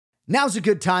Now's a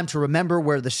good time to remember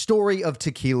where the story of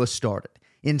tequila started.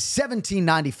 In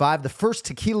 1795, the first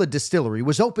tequila distillery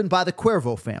was opened by the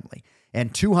Cuervo family,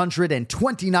 and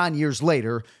 229 years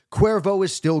later, Cuervo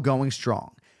is still going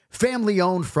strong.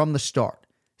 Family-owned from the start.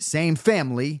 Same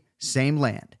family, same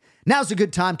land. Now's a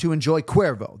good time to enjoy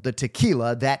Cuervo, the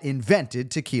tequila that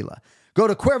invented tequila. Go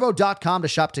to Cuervo.com to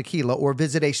shop tequila or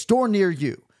visit a store near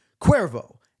you.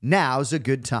 Cuervo, now's a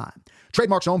good time.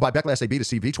 Trademarks owned by Beckley SAB to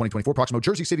CV 2024, Proximo,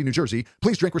 Jersey City, New Jersey.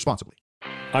 Please drink responsibly.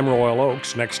 I'm Royal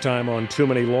Oaks. Next time on Too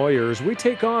Many Lawyers, we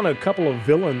take on a couple of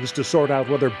villains to sort out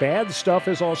whether bad stuff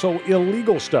is also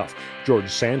illegal stuff. George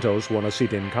Santos won a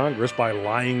seat in Congress by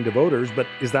lying to voters, but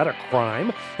is that a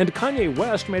crime? And Kanye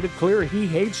West made it clear he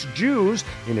hates Jews.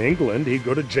 In England, he'd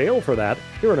go to jail for that.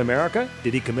 Here in America,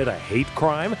 did he commit a hate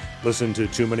crime? Listen to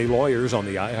Too Many Lawyers on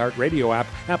the iHeartRadio app,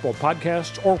 Apple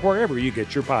Podcasts, or wherever you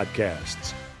get your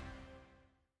podcasts.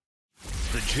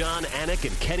 The John Anik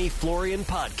and Kenny Florian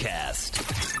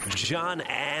podcast. John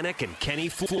Anik and Kenny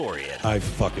Florian. I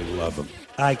fucking love them.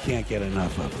 I can't get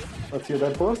enough of them. Let's hear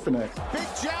that Boston next. Big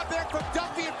jab there from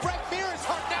Duffy and Frank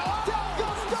Meerschaert now. Down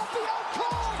goes Duffy out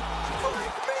cold.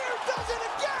 Frank Meer does it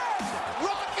again.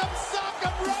 Rock'em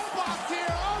sock'em robots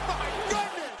here. Oh my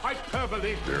goodness.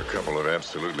 Hyperbole. They're a couple of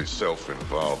absolutely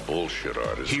self-involved bullshit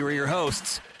artists. Here are your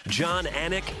hosts, John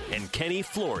Anik and Kenny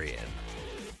Florian.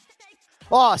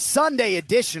 Oh, Sunday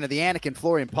edition of the Anik and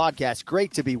Florian podcast.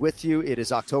 Great to be with you. It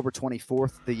is October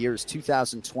 24th. The year is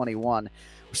 2021.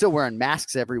 We're still wearing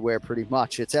masks everywhere pretty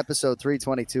much. It's episode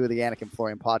 322 of the Anik and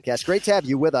Florian podcast. Great to have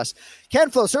you with us. Ken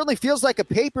Flo, certainly feels like a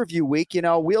pay-per-view week. You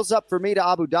know, wheels up for me to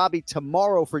Abu Dhabi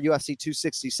tomorrow for UFC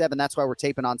 267. That's why we're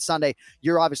taping on Sunday.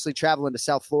 You're obviously traveling to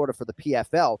South Florida for the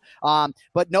PFL.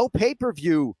 But no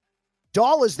pay-per-view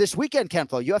dollars this weekend, Ken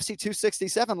Flo. UFC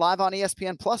 267 live on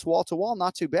ESPN Plus, wall to wall.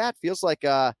 Not too bad. Feels like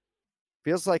a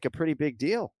pretty big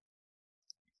deal.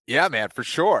 Yeah, man, for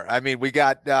sure. I mean, we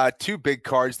got two big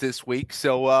cards this week,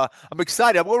 so I'm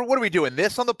excited. What are we doing?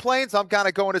 This on the planes? I'm kind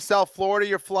of going to South Florida.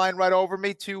 You're flying right over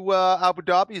me to Abu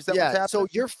Dhabi. Is that what's happening? So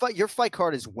your fight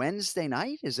card is Wednesday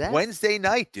night? Is that Wednesday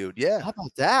night, dude? Yeah. How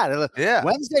about that? Yeah.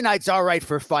 Wednesday night's all right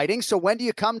for fighting. So when do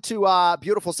you come to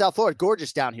beautiful South Florida?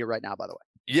 Gorgeous down here right now, by the way.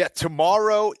 Yeah,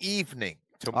 tomorrow evening.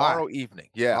 Evening.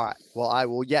 Yeah. All right. Well, I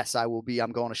will be.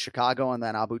 I'm going to Chicago and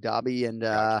then Abu Dhabi,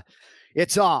 and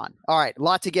it's on. All right. A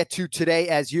lot to get to today.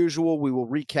 As usual, we will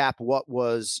recap what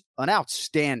was an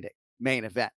outstanding main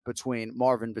event between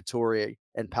Marvin Vettori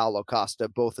and Paulo Costa.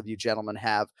 Both of you gentlemen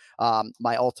have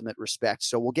my ultimate respect.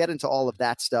 So we'll get into all of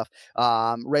that stuff.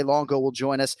 Ray Longo will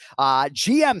join us.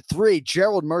 GM3,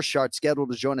 Gerald Meerschaert,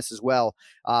 scheduled to join us as well.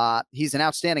 He's an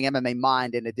outstanding MMA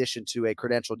mind in addition to a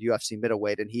credentialed UFC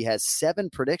middleweight, and he has 7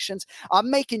 predictions. I'm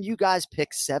making you guys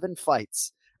pick 7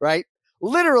 fights, right?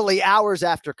 Literally hours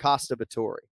after Costa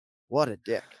Vettori. What a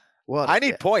dick. I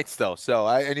need points, though, so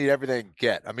I need everything to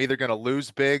get. I'm either going to lose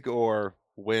big or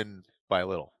win by a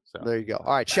little. So there you go.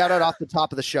 All right, shout out off the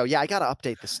top of the show. Yeah, I got to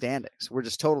update the standings. We're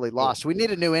just totally lost. We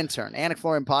need a new intern. Anik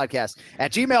Florian Podcast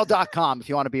at gmail.com if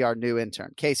you want to be our new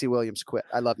intern. Casey Williams quit.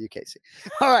 I love you, Casey.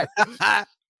 All right.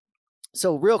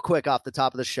 So real quick off the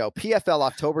top of the show, PFL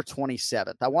October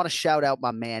 27th. I want to shout out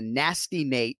my man, Nasty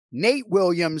Nate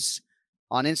Williams.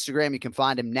 On Instagram, you can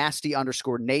find him,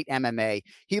 nasty_Nate MMA.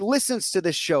 He listens to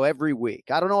this show every week.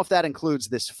 I don't know if that includes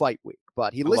this fight week,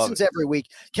 but he listens every week.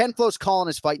 Ken Flo's calling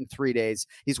his fight in 3 days.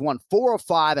 He's won 4 of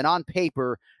 5, and on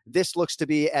paper, this looks to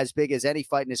be as big as any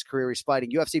fight in his career. He's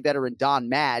fighting UFC veteran Don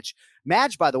Madge.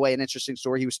 Madge, by the way, an interesting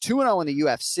story. He was 2-0 in the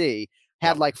UFC.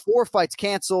 Had like 4 fights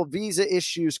canceled, visa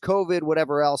issues, COVID,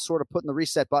 whatever else, sort of putting the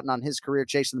reset button on his career,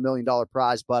 chasing the $1 million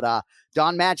prize. But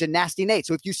Don Madge and Nasty Nate.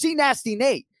 So if you see Nasty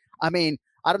Nate, I mean,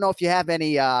 I don't know if you have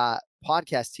any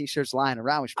podcast T-shirts lying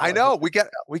around. I know we got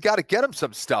to get him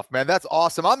some stuff, man. That's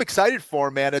awesome. I'm excited for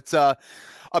him, man. It's a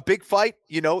big fight.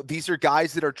 You know, these are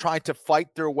guys that are trying to fight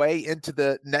their way into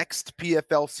the next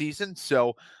PFL season.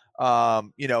 So,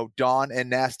 you know, Don and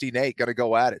Nasty Nate got to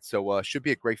go at it. So, should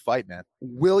be a great fight, man.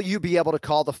 Will you be able to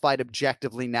call the fight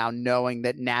objectively now, knowing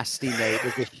that Nasty Nate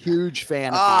is a huge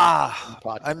fan of the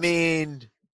podcast? I mean,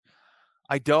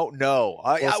 I don't know.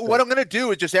 What I'm going to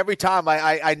do is just every time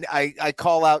I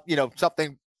call out, you know,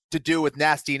 something to do with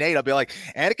Nasty Nate, I'll be like,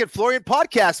 Anik and Florian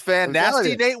podcast fan,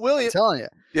 Nasty Nate Williams. I'm telling you.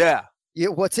 Yeah.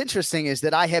 What's interesting is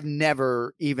that I have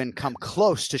never even come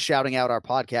close to shouting out our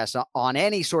podcast on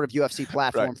any sort of UFC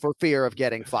platform for fear of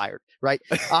getting fired, right?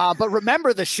 But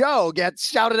remember, the show gets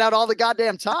shouted out all the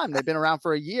goddamn time. They've been around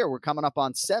for a year. We're coming up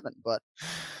on 7, but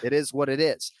it is what it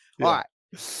is. Yeah. All right.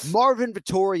 Marvin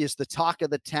Vettori is the talk of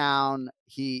the town.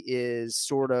 He is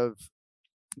sort of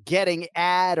getting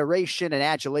adoration and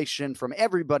adulation from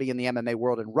everybody in the MMA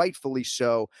world, and rightfully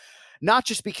so. Not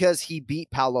just because he beat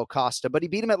Paulo Costa, but he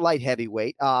beat him at light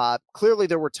heavyweight. Clearly,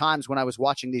 there were times when I was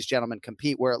watching these gentlemen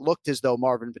compete where it looked as though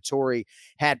Marvin Vettori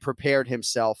had prepared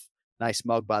himself, nice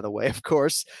mug, by the way, of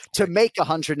course, to make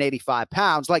 185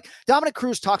 pounds. Like, Dominic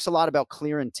Cruz talks a lot about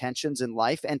clear intentions in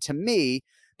life. And to me,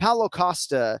 Paulo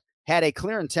Costa had a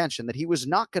clear intention that he was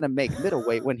not going to make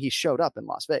middleweight when he showed up in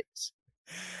Las Vegas.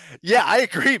 Yeah, I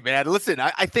agree, man. Listen,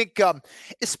 I think,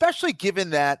 especially given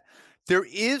that there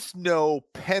is no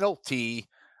penalty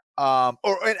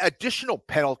or an additional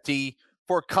penalty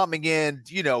for coming in,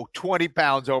 20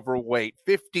 pounds overweight,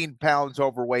 15 pounds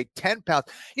overweight, 10 pounds.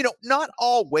 Not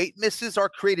all weight misses are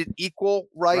created equal,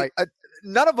 right?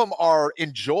 None of them are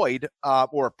enjoyed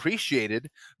or appreciated,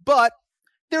 but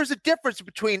there's a difference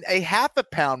between a half a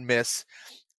pound miss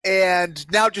and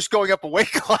now just going up a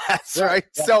weight class, right?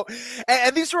 Yeah. So,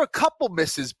 and these are a couple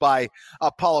misses by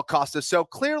Paulo Costa. So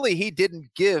clearly he didn't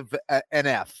give an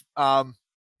F.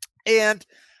 And,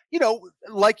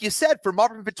 like you said, for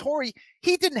Marvin Vettori,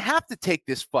 he didn't have to take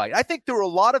this fight. I think there were a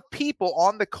lot of people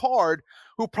on the card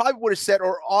who probably would have said,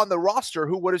 or on the roster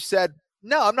who would have said,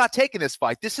 no, I'm not taking this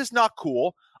fight. This is not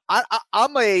cool.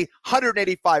 I'm a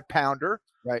 185 pounder.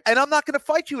 Right. And I'm not going to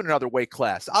fight you in another weight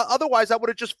class. Otherwise, I would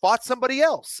have just fought somebody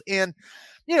else. And,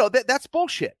 that's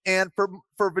bullshit. And for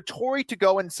Vettori to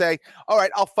go and say, all right,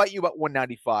 I'll fight you at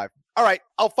 195. All right,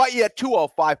 I'll fight you at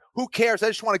 205. Who cares? I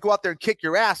just want to go out there and kick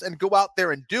your ass and go out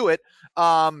there and do it.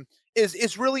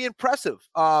 Is really impressive.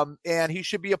 And he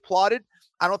should be applauded.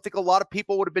 I don't think a lot of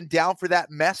people would have been down for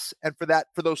that mess and for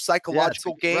those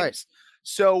psychological games. Right.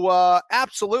 So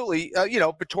absolutely,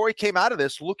 Vettori came out of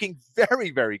this looking very,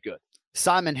 very good.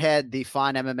 Simon Head, the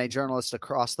fine MMA journalist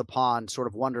across the pond, sort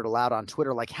of wondered aloud on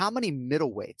Twitter, like, how many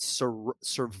middleweights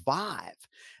survive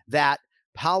that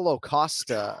Paulo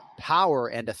Costa power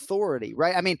and authority,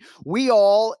 right? I mean, we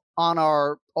all on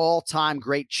our all-time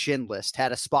great chin list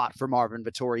had a spot for Marvin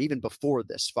Vettori even before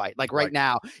this fight. Like right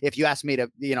now, if you ask me to,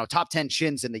 top 10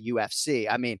 chins in the UFC,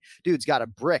 I mean, dude's got a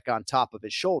brick on top of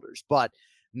his shoulders, but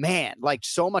man, like,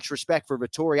 so much respect for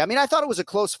Vettori. I mean, I thought it was a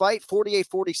close fight,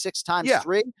 48-46 times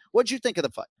 3. What'd you think of the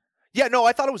fight? Yeah, no,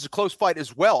 I thought it was a close fight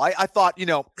as well. I thought,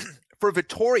 for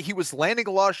Vettori, he was landing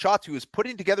a lot of shots. He was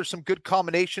putting together some good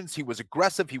combinations. He was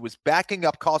aggressive. He was backing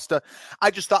up Costa.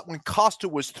 I just thought when Costa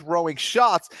was throwing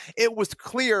shots, it was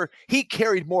clear he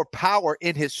carried more power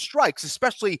in his strikes,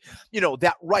 especially,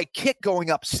 that right kick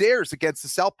going upstairs against the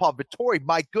southpaw Vettori.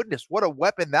 My goodness, what a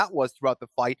weapon that was throughout the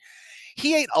fight.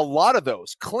 He ate a lot of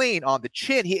those clean on the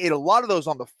chin. He ate a lot of those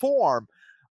on the forearm.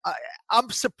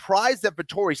 I'm surprised that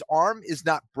Vettori's arm is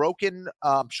not broken.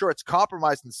 I'm sure it's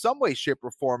compromised in some way, shape, or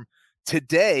form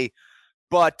today.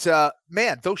 But,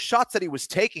 man, those shots that he was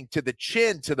taking to the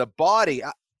chin, to the body,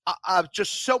 I'm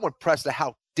just so impressed at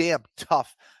how damn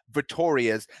tough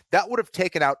Vettori is. That would have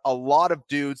taken out a lot of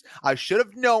dudes. I should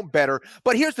have known better.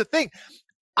 But here's the thing.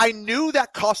 I knew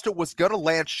that Costa was going to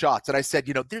land shots. And I said,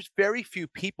 there's very few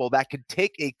people that can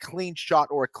take a clean shot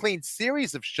or a clean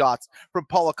series of shots from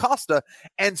Paulo Costa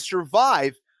and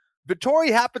survive.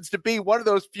 Vettori happens to be one of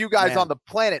those few guys on the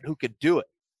planet who could do it.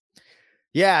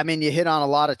 Yeah, I mean, you hit on a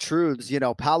lot of truths.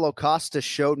 Paulo Costa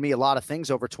showed me a lot of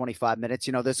things over 25 minutes.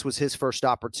 This was his first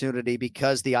opportunity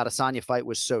because the Adesanya fight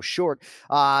was so short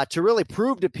to really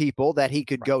prove to people that he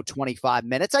could go 25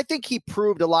 minutes. I think he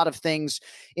proved a lot of things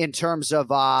in terms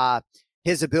of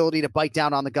his ability to bite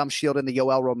down on the gum shield in the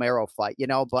Yoel Romero fight,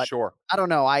 but sure. I don't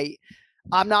know.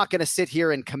 I'm not going to sit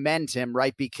here and commend him,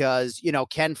 right? Because,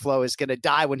 Ken Flo is going to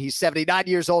die when he's 79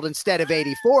 years old instead of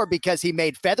 84 because he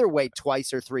made featherweight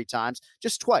twice or 3 times.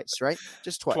 Just twice, right?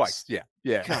 Just twice. Twice,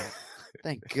 yeah. God,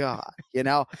 thank God.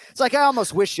 It's like I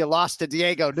almost wish you lost to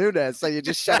Diego Nunes, so you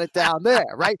just shut it down there,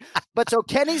 right? But so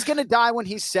Kenny's going to die when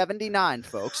he's 79,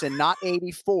 folks, and not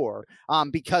 84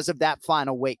 because of that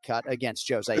final weight cut against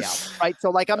Jose Aldo, right?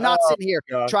 So, like, I'm not sitting here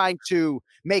trying to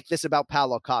make this about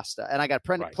Paulo Costa, and I got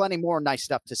plenty more nice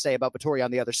stuff to say about Vettori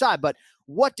on the other side, but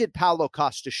what did Paulo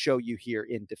Costa show you here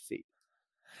in defeat?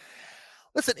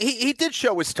 Listen, he did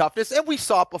show his toughness, and we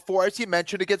saw it before, as you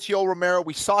mentioned, against Yoel Romero.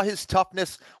 We saw his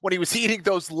toughness when he was eating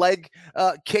those leg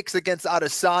kicks against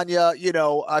Adesanya.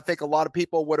 I think a lot of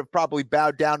people would have probably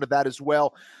bowed down to that as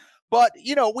well. But,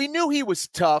 we knew he was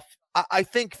tough. I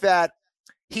think that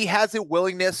he has a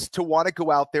willingness to want to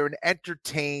go out there and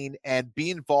entertain and be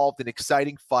involved in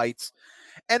exciting fights.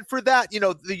 And for that,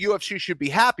 the UFC should be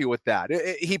happy with that.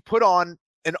 He put on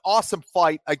an awesome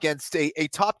fight against a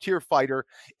top-tier fighter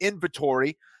in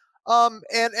Vettori.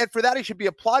 And for that, he should be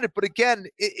applauded. But again,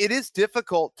 it is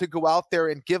difficult to go out there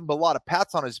and give him a lot of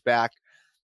pats on his back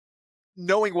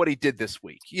knowing what he did this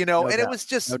week, you know, and it was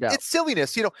just, it's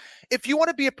silliness. You know, if you want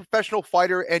to be a professional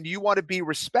fighter and you want to be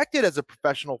respected as a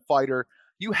professional fighter,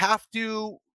 you have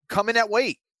to come in at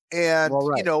weight. And,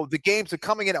 you know, the games are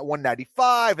coming in at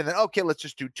 195 and then, okay, let's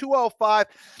just do 205.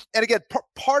 And again,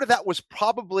 part of that was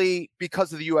probably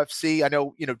because of the UFC. I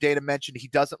know, you know, Dana mentioned he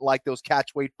doesn't like those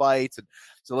catch weight fights. And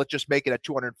so let's just make it at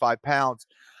 205 pounds.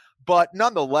 But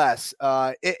nonetheless,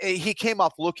 he came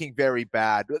off looking very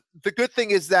bad. The good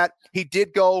thing is that he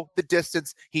did go the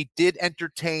distance. He did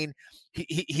entertain.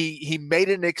 He made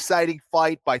an exciting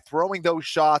fight by throwing those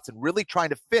shots and really trying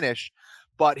to finish.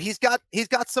 But he's got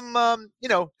some you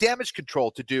know, damage control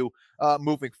to do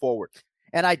moving forward.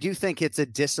 And I do think it's a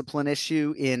discipline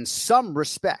issue in some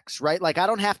respects, right? Like I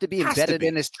don't have to be embedded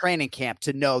in his training camp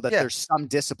to know that there's some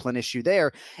discipline issue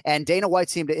there. And Dana White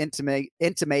seemed to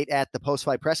intimate at the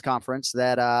post-fight press conference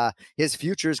that his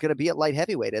future is going to be at light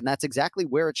heavyweight. And that's exactly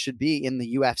where it should be in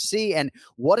the UFC. And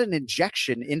what an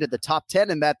injection into the top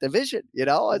 10 in that division. You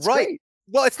know, it's great.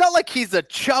 Well, it's not like he's a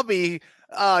chubby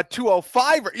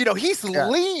 205, you know, he's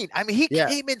lean. I mean, he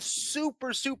came in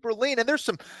super lean, and there's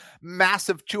some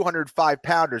massive 205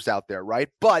 pounders out there, right?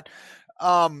 But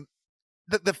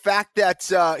the fact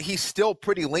that he's still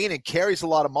pretty lean and carries a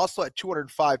lot of muscle at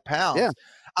 205 pounds,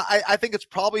 I think it's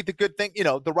probably the good thing, you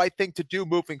know, the right thing to do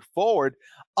moving forward,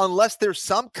 unless there's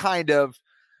some kind of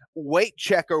weight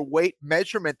check or weight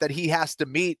measurement that he has to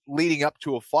meet leading up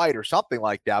to a fight or something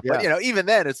like that. But, you know, even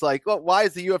then it's like, well, why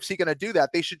is the UFC going to do that?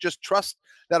 They should just trust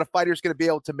that a fighter is going to be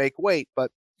able to make weight. But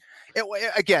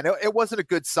it wasn't a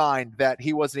good sign that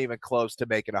he wasn't even close to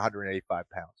making 185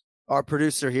 pounds. Our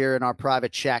producer here in our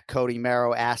private chat, Cody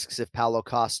Merrow, asks if Paulo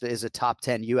Costa is a top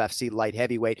 10 UFC light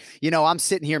heavyweight. You know, I'm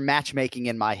sitting here matchmaking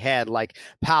in my head like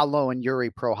Paulo and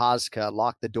Yuri Prochazka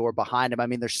lock the door behind him. I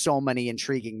mean, there's so many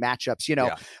intriguing matchups, you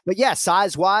know. But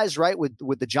size-wise, right,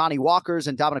 with the Johnny Walkers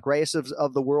and Dominic Reyes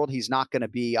of the world, he's not going to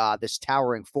be this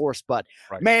towering force. But,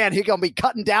 man, he's going to be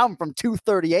cutting down from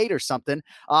 238 or something.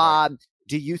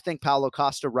 Do you think Paulo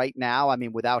Costa right now, I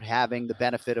mean, without having the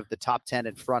benefit of the top 10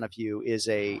 in front of you, is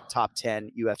a top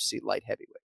 10 UFC light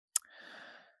heavyweight?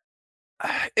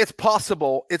 It's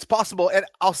possible. It's possible. And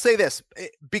I'll say this,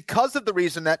 because of the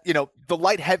reason that, you know, the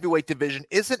light heavyweight division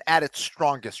isn't at its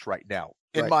strongest right now,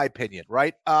 in my opinion,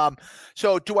 right?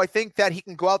 So do I think that he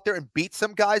can go out there and beat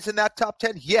some guys in that top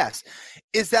 10? Yes.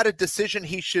 Is that a decision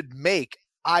he should make?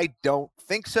 I don't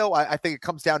think so. I think it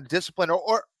comes down to discipline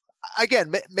or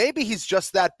again, maybe he's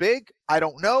just that big. I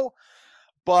don't know.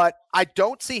 But I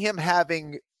don't see him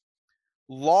having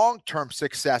long-term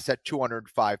success at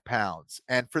 205 pounds.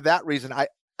 And for that reason, I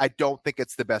don't think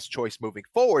it's the best choice moving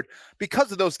forward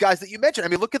because of those guys that you mentioned. I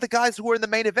mean, look at the guys who are in the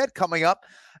main event coming up,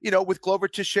 you know, with Glover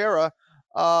Teixeira,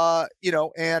 you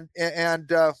know, and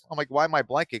I'm like, why am I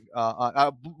blanking?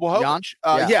 Blachowicz.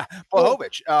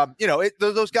 Blachowicz. You know,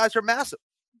 those guys are massive.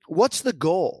 What's the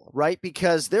goal, right?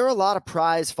 Because there are a lot of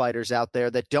prize fighters out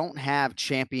there that don't have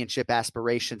championship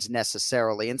aspirations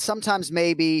necessarily. And sometimes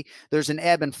maybe there's an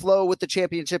ebb and flow with the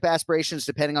championship aspirations,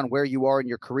 depending on where you are in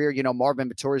your career. You know, Marvin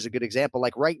Vettori is a good example.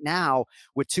 Like right now,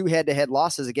 with 2 head-to-head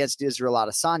losses against Israel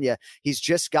Adesanya, he's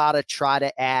just got to try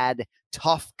to add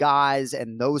tough guys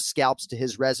and those scalps to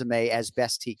his resume as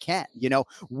best he can. You know,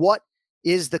 what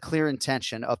is the clear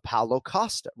intention of Paulo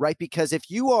Costa, right? Because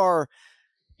if you are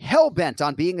hell-bent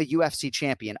on being a UFC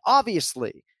champion,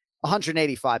 obviously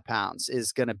 185 pounds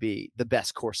is going to be the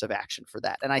best course of action for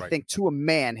that. And I think to a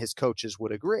man, his coaches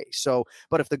would agree. So,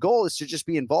 but if the goal is to just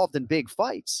be involved in big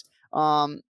fights,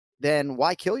 then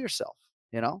why kill yourself?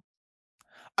 You know?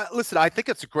 Listen, I think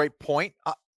it's a great point.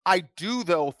 I do,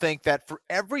 though, think that for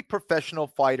every professional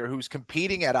fighter who's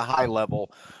competing at a high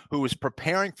level, who is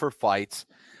preparing for fights,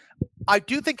 I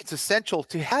do think it's essential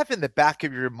to have in the back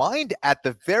of your mind, at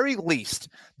the very least,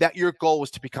 that your goal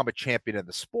is to become a champion in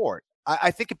the sport.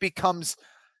 I think it becomes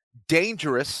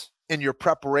dangerous in your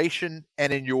preparation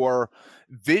and in your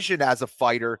vision as a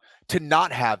fighter to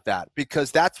not have that,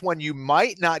 because that's when you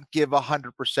might not give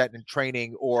 100% in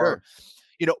training or,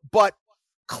 you know, but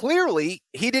clearly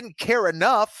he didn't care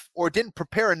enough or didn't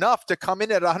prepare enough to come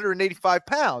in at 185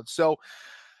 pounds. So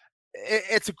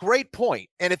it's a great point.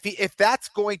 And if that's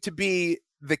going to be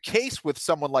the case with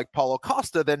someone like Paulo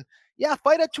Costa, then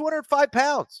fight at 205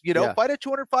 pounds, you know, fight at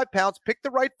 205 pounds, pick the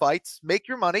right fights, make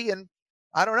your money. And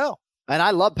I don't know. And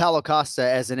I love Paulo Costa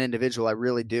as an individual. I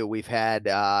really do. We've had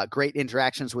great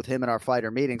interactions with him in our fighter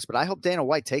meetings, but I hope Dana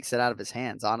White takes it out of his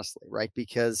hands, honestly, right?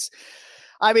 Because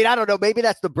I mean, I don't know. Maybe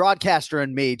that's the broadcaster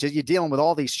in me. Just you're dealing with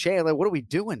all these channels. Like, what are we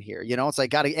doing here? It's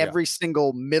like every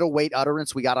single middleweight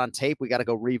utterance we got on tape, we got to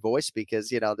go revoice because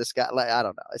this guy. Like, I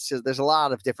don't know. It's just there's a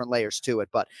lot of different layers to it.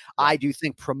 But I do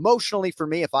think promotionally for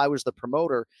me, if I was the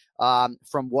promoter,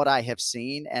 from what I have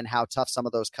seen and how tough some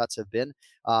of those cuts have been,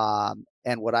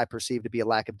 and what I perceive to be a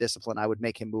lack of discipline, I would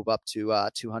make him move up to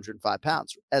 205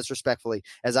 pounds, as respectfully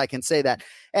as I can say that.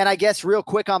 And I guess real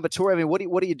quick on Vettori, I mean,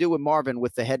 what do you do with Marvin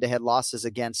with the head-to-head losses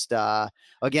against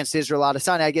Israel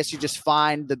Adesanya? I guess you just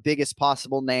find the biggest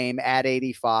possible name at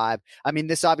 85. I mean,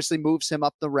 this obviously moves him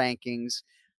up the rankings.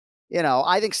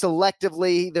 I think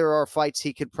selectively there are fights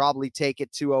he could probably take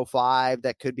at 205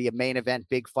 that could be a main event,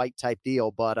 big fight type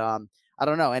deal. But I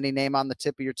don't know. Any name on the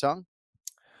tip of your tongue?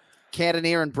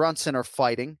 Cannonier and Brunson are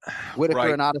fighting.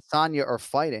 Whitaker and Adesanya are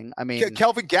fighting. I mean,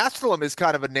 Kelvin Gastelum is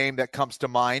kind of a name that comes to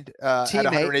mind at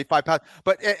 185 pounds.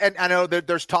 But and I know that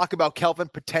there's talk about Kelvin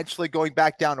potentially going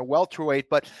back down to welterweight,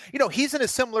 but he's in a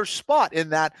similar spot in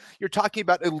that you're talking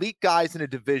about elite guys in a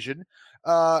division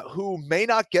who may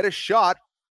not get a shot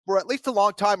for at least a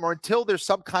long time or until there's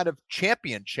some kind of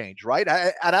champion change, right?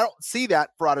 And I don't see that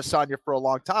for Adesanya for a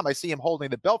long time. I see him holding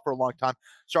the belt for a long time.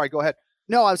 Sorry, go ahead.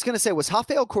 No, I was going to say, was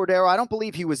Rafael Cordeiro, I don't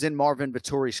believe he was in Marvin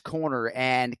Vettori's corner,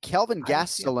 and Kelvin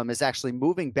Gastelum is actually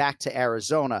moving back to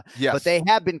Arizona. Yes. But they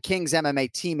have been King's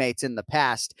MMA teammates in the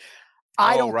past.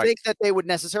 I don't think that they would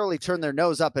necessarily turn their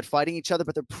nose up at fighting each other,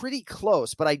 but they're pretty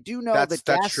close. But I do know that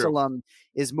Gastelum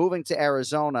is moving to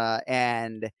Arizona,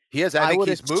 and he is. I think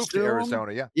he's moved to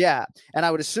Arizona. Yeah. Yeah. And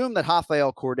I would assume that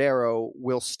Rafael Cordeiro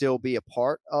will still be a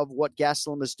part of what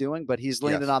Gastelum is doing, but he's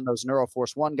leaning on those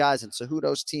Neuroforce One guys and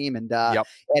Cejudo's team and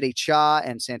Eddie Cha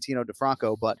and Santino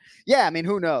DeFranco. But yeah, I mean,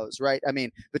 who knows, right? I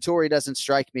mean, Vettori doesn't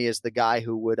strike me as the guy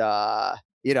who would,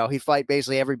 he fight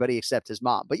basically everybody except his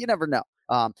mom, but you never know.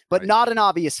 But not an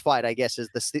obvious fight, I guess, is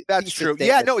that's true.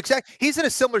 Yeah, no, exactly. He's in a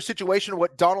similar situation to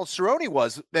what Donald Cerrone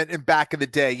was in back in the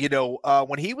day,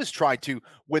 when he was trying to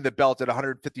win the belt at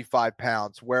 155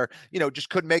 pounds, where, just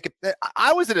couldn't make it.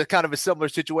 I was in a kind of a similar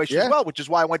situation as well, which is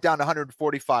why I went down to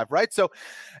 145, right? So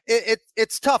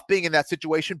it's tough being in that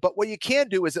situation, but what you can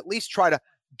do is at least try to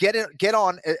get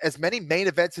on as many main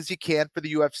events as you can for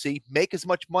the UFC, make as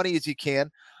much money as you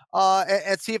can,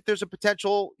 and see if there's a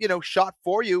potential, shot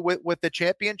for you with the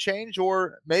champion change,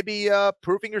 or maybe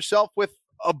proving yourself with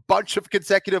a bunch of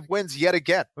consecutive wins yet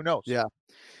again. Who knows? Yeah.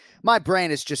 My brain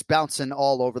is just bouncing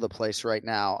all over the place right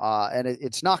now. And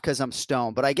it's not because I'm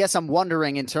stoned, but I guess I'm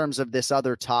wondering in terms of this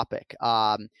other topic,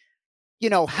 how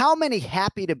many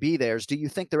happy to be there's do you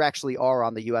think there actually are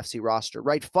on the UFC roster,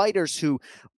 right? Fighters who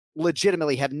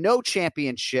legitimately have no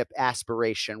championship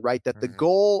aspiration, right? That the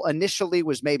goal initially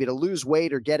was maybe to lose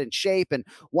weight or get in shape, and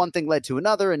one thing led to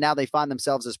another, and now they find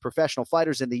themselves as professional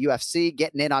fighters in the UFC,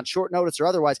 getting in on short notice or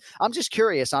otherwise. I'm just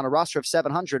curious, on a roster of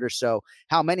 700 or so,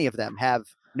 how many of them have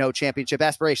no championship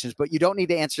aspirations? But you don't need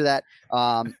to answer that.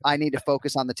 I need to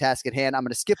focus on the task at hand. I'm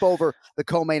going to skip over the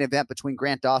co-main event between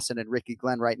Grant Dawson and Ricky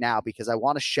Glenn right now, because I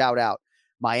want to shout out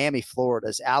Miami,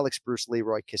 Florida's Alex Bruce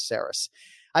Leroy Caceres.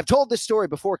 I've told this story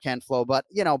before, Ken Flo, but,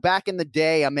 back in the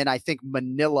day, I'm in, I think,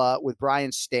 Manila with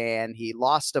Brian Stan. He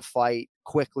lost a fight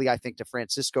quickly, I think, to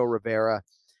Francisco Rivera.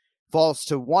 Falls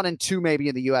to 1-2 maybe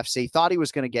in the UFC. Thought he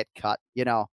was going to get cut. He's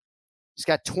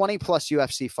got 20-plus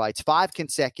UFC fights, 5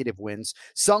 consecutive wins.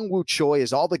 Sung Woo Choi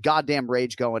is all the goddamn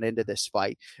rage going into this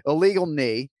fight. Illegal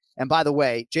knee. And by the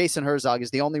way, Jason Herzog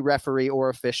is the only referee or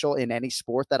official in any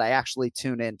sport that I actually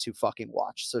tune in to fucking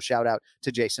watch. So shout out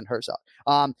to Jason Herzog.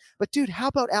 But dude, how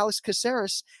about Alex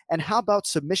Caceres, and how about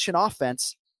submission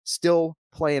offense still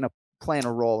playing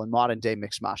a role in modern day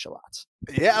mixed martial arts?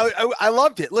 Yeah, I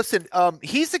loved it. Listen,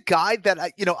 he's a guy that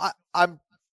I'm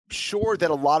sure that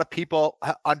a lot of people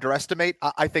underestimate.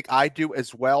 I think I do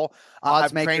as well.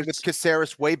 I've trained with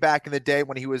Caceres way back in the day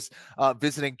when he was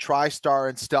visiting TriStar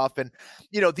and stuff. And,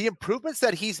 the improvements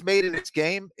that he's made in his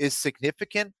game is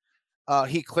significant.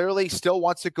 He clearly still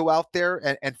wants to go out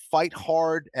there and fight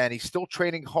hard, and he's still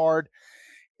training hard.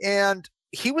 And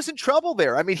he was in trouble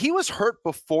there. I mean, he was hurt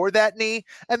before that knee.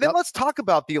 And then let's talk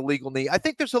about the illegal knee. I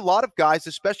think there's a lot of guys,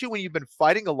 especially when you've been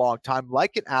fighting a long time,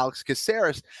 like an Alex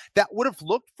Caceres, that would have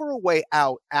looked for a way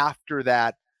out after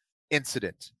that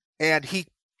incident. And he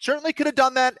certainly could have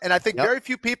done that. And I think very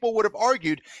few people would have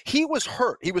argued he was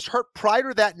hurt. He was hurt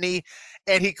prior to that knee,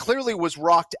 and he clearly was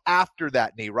rocked after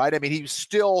that knee, right? I mean, he was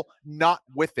still not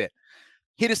with it.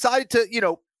 He decided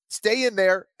to, stay in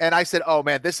there. And I said, oh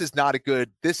man, this is not a good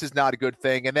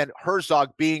thing. And then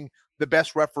Herzog, being the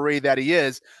best referee that he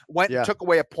is, went and took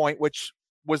away a point, which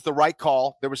was the right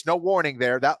call. There was no warning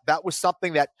there. That was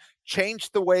something that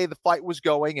changed the way the fight was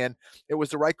going, and it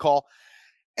was the right call.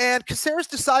 And Caceres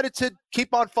decided to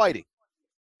keep on fighting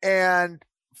and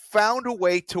found a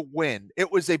way to win.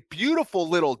 It was a beautiful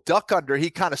little duck under. He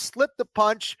kind of slipped the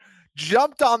punch,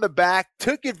 jumped on the back,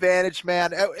 took advantage,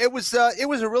 man. It was a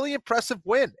really impressive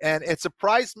win, and it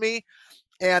surprised me.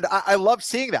 And I love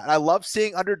seeing that. I love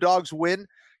seeing underdogs win.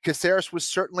 Caceres was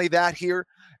certainly that here.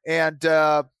 And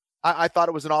I thought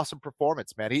it was an awesome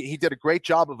performance, man. He did a great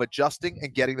job of adjusting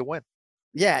and getting the win.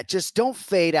 Yeah, just don't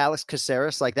fade Alex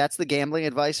Caceres. Like, that's the gambling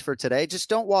advice for today. Just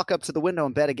don't walk up to the window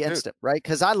and bet against him, right?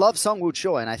 Because I love Sung Woo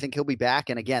Choi, and I think he'll be back.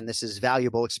 And again, this is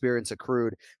valuable experience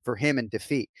accrued for him in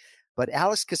defeat. But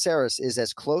Alex Caceres is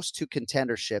as close to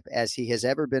contendership as he has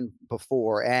ever been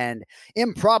before, and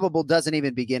improbable doesn't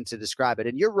even begin to describe it.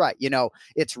 And you're right,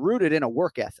 it's rooted in a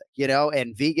work ethic,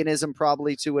 and veganism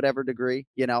probably to whatever degree,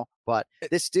 but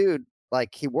this dude,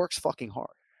 like, he works fucking hard.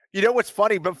 You know what's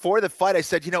funny? Before the fight, I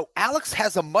said, Alex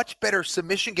has a much better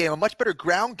submission game, a much better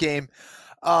ground game,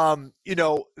 than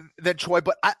Choi.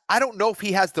 But I don't know if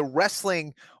he has the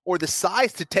wrestling or the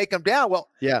size to take him down. Well,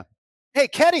 yeah. Hey,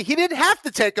 Kenny, he didn't have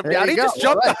to take him down. He just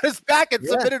jumped on his back and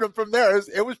submitted him from there.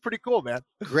 It was pretty cool, man.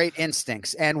 Great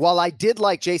instincts. And while I did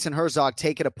like Jason Herzog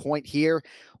taking a point here,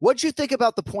 what'd you think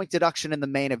about the point deduction in the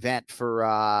main event for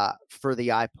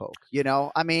the eye poke?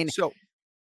 So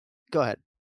go ahead.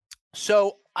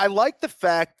 So I like the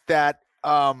fact that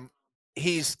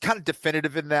he's kind of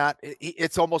definitive in that.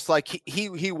 It's almost like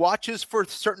he watches for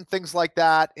certain things like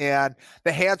that, and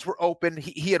the hands were open.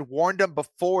 He had warned him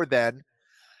before then.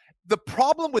 The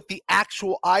problem with the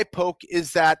actual eye poke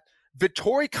is that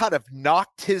Vettori kind of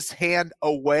knocked his hand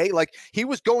away. Like, he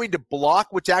was going to block,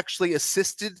 which actually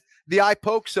assisted the eye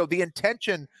poke. So the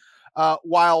intention,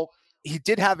 while he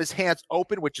did have his hands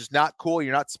open, which is not cool,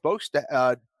 you're not supposed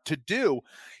to do,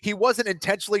 he wasn't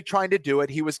intentionally trying to do it.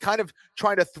 He was kind of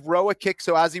trying to throw a kick.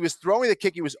 So as he was throwing the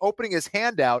kick, he was opening his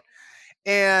hand out,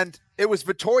 and it was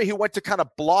Vettori who went to kind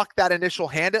of block that initial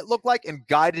hand, it looked like, and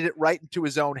guided it right into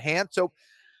his own hand. So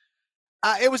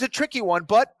it was a tricky one,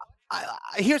 but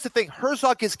here's the thing.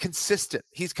 Herzog is consistent.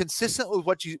 He's consistent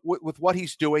with what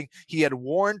he's doing. He had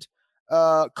warned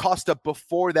Costa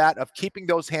before that of keeping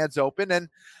those hands open. And,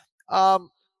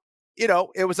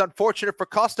 it was unfortunate for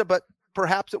Costa, but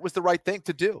perhaps it was the right thing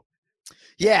to do.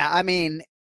 Yeah, I mean,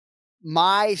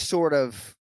 my sort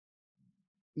of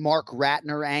Mark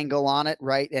Ratner angle on it,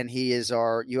 right? And he is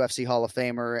our UFC Hall of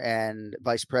Famer and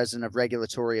Vice President of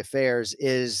Regulatory Affairs,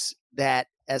 is that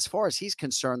as far as he's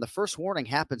concerned, the first warning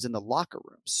happens in the locker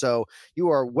room. So you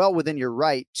are well within your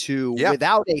right to,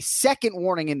 without a second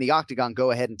warning in the octagon,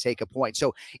 go ahead and take a point.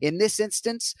 So in this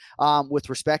instance, with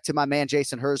respect to my man,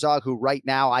 Jason Herzog, who right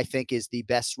now I think is the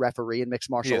best referee in mixed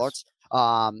martial arts.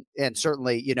 And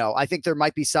certainly, I think there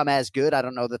might be some as good. I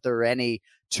don't know that there are any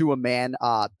to a man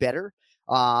better.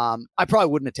 I probably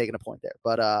wouldn't have taken a point there,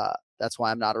 but that's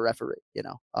why I'm not a referee,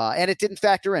 and it didn't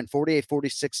factor in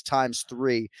 48-46 times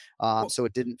 3. So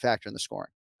it didn't factor in the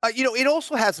scoring. It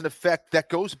also has an effect that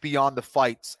goes beyond the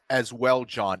fights as well,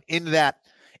 John, in that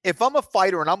if I'm a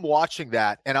fighter and I'm watching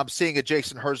that and I'm seeing a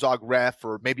Jason Herzog ref,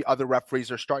 or maybe other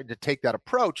referees are starting to take that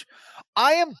approach,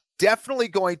 I am definitely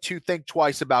going to think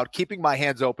twice about keeping my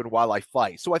hands open while I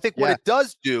fight. So I think what it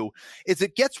does do is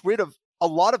it gets rid of a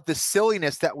lot of the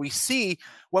silliness that we see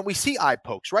when we see eye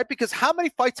pokes, right? Because how many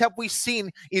fights have we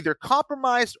seen either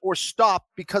compromised or stopped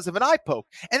because of an eye poke?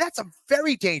 And that's a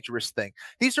very dangerous thing.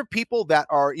 These are people that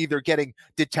are either getting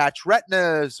detached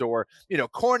retinas or,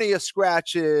 cornea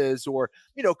scratches, or,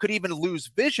 could even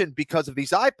lose vision because of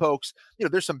these eye pokes.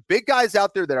 There's some big guys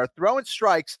out there that are throwing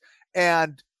strikes,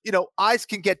 and, eyes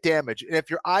can get damaged. And if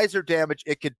your eyes are damaged,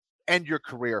 it could end your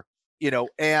career,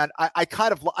 and I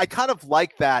kind of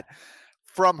like that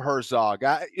from Herzog,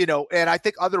 and I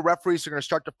think other referees are going to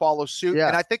start to follow suit.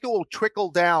 And I think it will trickle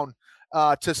down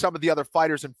to some of the other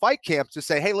fighters in fight camps to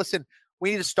say, hey, listen,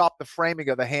 we need to stop the framing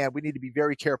of the hand. We need to be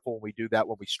very careful when we do that,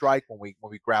 when we strike, when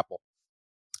we grapple.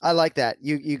 I like that.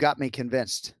 You got me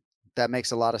convinced. That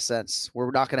makes a lot of sense.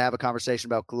 We're not going to have a conversation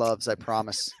about gloves, I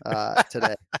promise,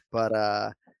 today.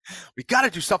 But we got to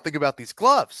do something about these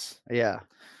gloves. Yeah.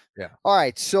 All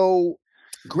right. So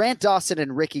Grant Dawson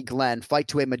and Ricky Glenn fight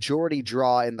to a majority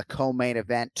draw in the co-main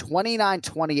event,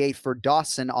 29-28 for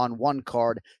Dawson on one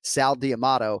card, Sal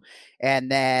D'Amato. And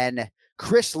then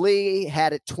Chris Lee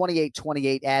had it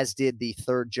 28-28, as did the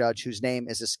third judge, whose name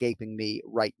is escaping me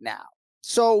right now.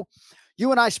 So you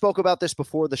and I spoke about this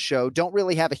before the show. Don't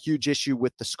really have a huge issue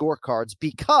with the scorecards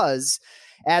because,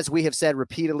 as we have said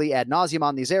repeatedly ad nauseum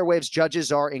on these airwaves,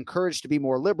 judges are encouraged to be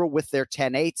more liberal with their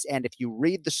 10-8s. And if you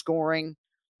read the scoring,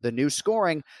 the new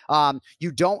scoring,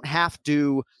 you don't have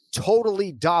to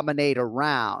totally dominate a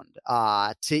round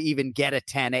to even get a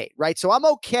 10-8, right? So I'm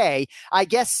okay. I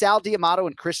guess Sal D'Amato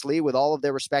and Chris Lee, with all of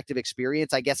their respective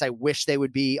experience, I guess I wish they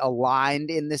would be aligned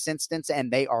in this instance,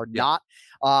 and they are not.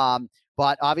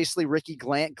 But obviously Ricky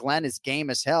Glenn is game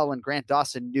as hell, and Grant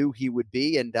Dawson knew he would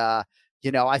be. And,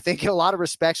 I think in a lot of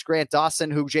respects, Grant Dawson,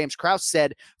 who James Krause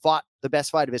said fought the best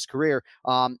fight of his career,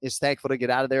 is thankful to get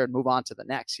out of there and move on to the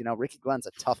next. Ricky Glenn's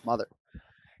a tough mother.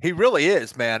 He really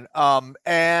is, man.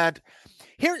 And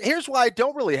here's why I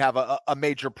don't really have a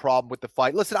major problem with the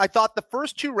fight. Listen, I thought the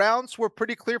first 2 rounds were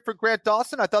pretty clear for Grant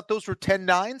Dawson. I thought those were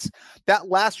 10-9s. That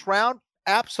last round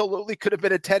absolutely could have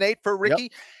been a 10-8 for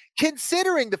Ricky,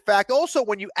 considering the fact also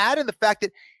when you add in the fact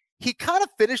that he kind of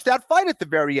finished that fight at the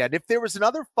very end. If there was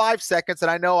another 5 seconds,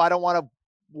 and I know I don't want to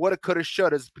woulda, coulda,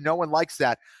 shoulda, no one likes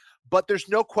that, but there's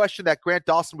no question that Grant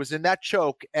Dawson was in that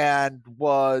choke and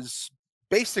was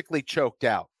basically choked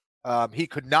out. He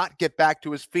could not get back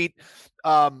to his feet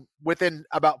within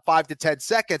about 5 to 10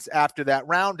 seconds after that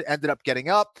round, ended up getting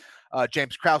up.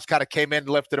 James Krause kind of came in,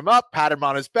 lifted him up, patted him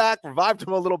on his back, revived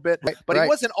him a little bit, but he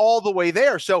wasn't all the way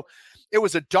there. So it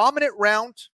was a dominant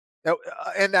round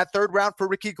in that third round for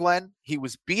Ricky Glenn. He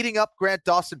was beating up Grant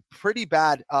Dawson pretty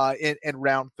bad in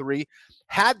round 3,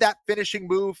 had that finishing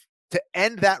move to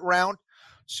end that round.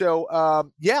 So,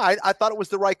 I thought it was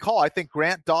the right call. I think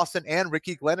Grant Dawson and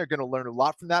Ricky Glenn are going to learn a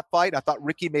lot from that fight. I thought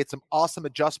Ricky made some awesome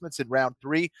adjustments in round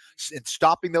 3 in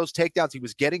stopping those takedowns. He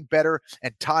was getting better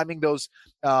and timing those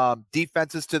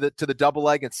defenses to the double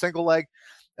leg and single leg.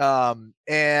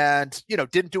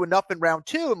 Didn't do enough in round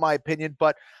 2, in my opinion,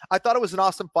 but I thought it was an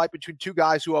awesome fight between 2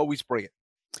 guys who always bring it.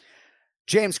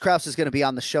 James Krause is going to be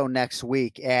on the show next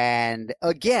week. And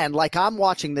again, I'm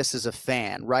watching this as a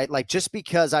fan, right? Just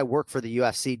because I work for the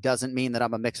UFC doesn't mean that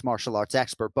I'm a mixed martial arts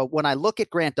expert. But when I look at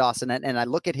Grant Dawson and I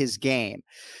look at his game,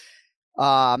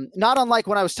 not unlike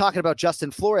when I was talking about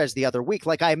Justin Flores the other week,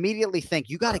 I immediately think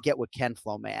you got to get with Ken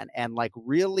Flo, man, and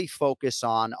really focus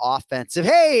on offensive.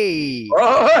 Hey!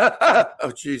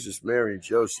 Oh, Jesus, Mary and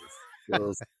Joseph.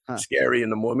 Scary in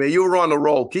the morning. Man, you were on the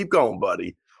roll. Keep going,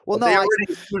 buddy. Well, they already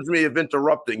accused me of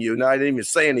interrupting you. Now I didn't even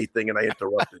say anything, and I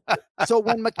interrupted you. So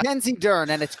when Mackenzie Dern,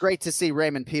 and it's great to see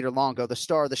Raymond Peter Longo, the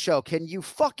star of the show, can you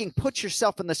fucking put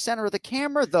yourself in the center of the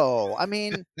camera, though? I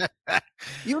mean,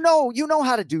 you know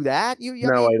how to do that.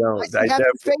 I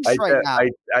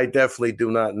don't. I definitely do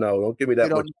not know. Don't give me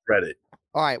that much credit.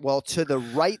 All right. Well, to the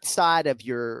right side of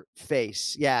your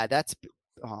face. Yeah, that's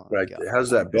right.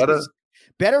 How's that better?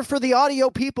 Better for the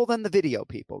audio people than the video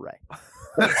people, Ray.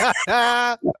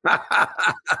 I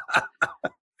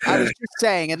was just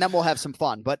saying, and then we'll have some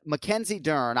fun. But Mackenzie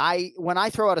Dern, when I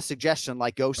throw out a suggestion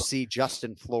go see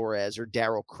Justin Flores or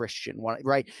Daryl Christian,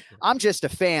 right? I'm just a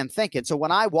fan thinking. So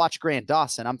when I watch Grant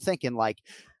Dawson, I'm thinking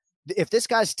if this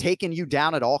guy's taking you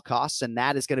down at all costs, and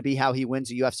that is going to be how he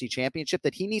wins a UFC championship,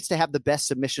 that he needs to have the best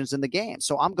submissions in the game.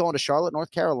 So I'm going to Charlotte,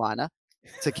 North Carolina,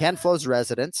 to Ken Flo's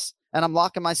residence, and I'm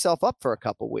locking myself up for a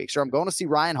couple weeks, or I'm going to see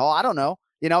Ryan Hall. I don't know.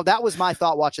 That was my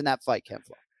thought watching that fight, Ken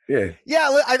Flo.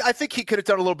 Yeah, I think he could have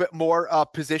done a little bit more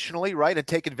positionally, right, and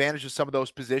take advantage of some of those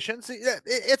positions.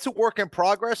 It's a work in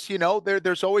progress.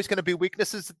 There's always going to be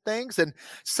weaknesses and things, and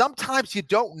sometimes you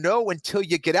don't know until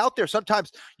you get out there.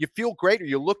 Sometimes you feel great or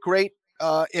you look great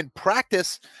in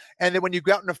practice, and then when you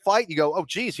go out in a fight, you go, "Oh,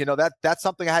 geez, that's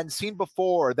something I hadn't seen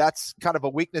before. Or that's kind of a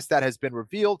weakness that has been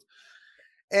revealed."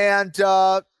 And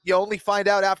you only find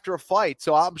out after a fight.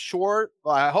 So I'm sure,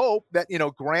 I hope that,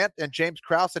 Grant and James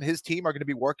Krause and his team are going to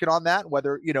be working on that,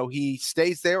 whether, he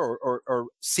stays there or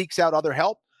seeks out other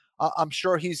help. I'm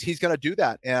sure he's going to do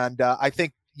that. And I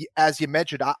think, as you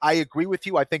mentioned, I agree with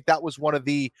you. I think that was one of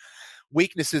the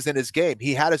weaknesses in his game.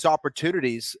 He had his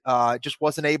opportunities, just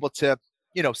wasn't able to,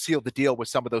 seal the deal with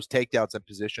some of those takedowns and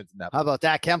positions. In that. How about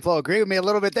that? Ken Flo agree with me a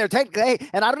little bit there.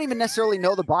 And I don't even necessarily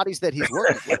know the bodies that he's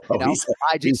working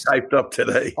with. He's hyped up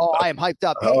today. Oh, I am hyped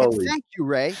up. Hey, and thank you,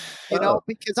 Ray.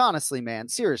 Because honestly, man,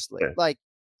 seriously,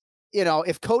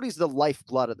 if Cody's the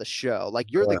lifeblood of the show,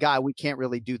 you're the guy we can't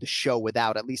really do the show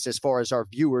without, at least as far as our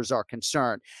viewers are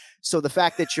concerned. So the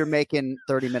fact that you're making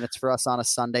 30 minutes for us on a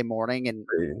Sunday morning and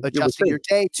adjusting your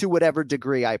day to whatever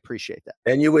degree, I appreciate that.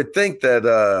 And you would think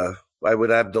that I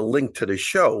would have the link to the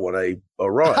show when I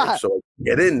arrive, so I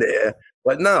get in there.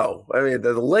 But no, I mean,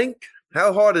 the link,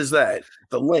 how hard is that?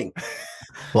 The link.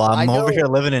 Well, I'm over here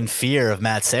living in fear of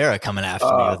Matt Serra coming after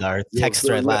me with our text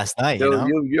thread last night.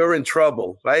 You're in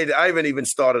trouble. I haven't even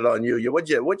started on you.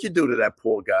 What'd you do to that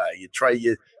poor guy?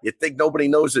 You think nobody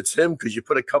knows it's him because you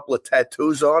put a couple of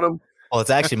tattoos on him? Well,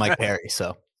 it's actually Mike Perry.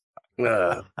 So.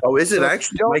 Is it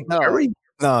actually Mike Perry?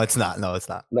 No, it's not. No, it's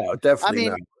not. No, definitely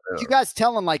not. you guys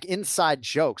telling like inside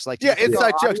jokes, like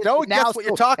inside jokes. No one gets what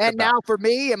you're talking and about. now for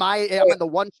me, I'm in the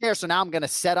one chair, so now I'm going to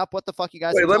set up what the fuck you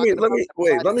guys. Let me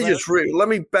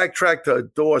backtrack to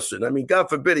Dawson. I mean, God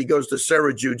forbid he goes to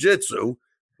Sarah Jiu-Jitsu,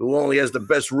 who only has the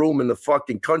best room in the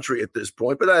fucking country at this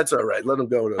point, but that's all right. Let him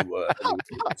go to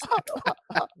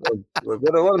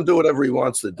let him do whatever he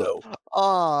wants to do.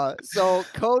 So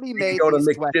Cody made go to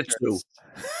these McJitsu.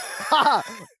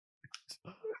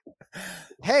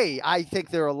 Hey, I think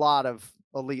there are a lot of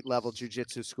elite level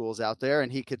jiu-jitsu schools out there,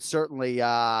 and he could certainly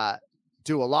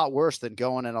do a lot worse than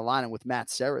going and aligning with Matt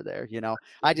Serra there.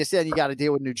 I just said you got to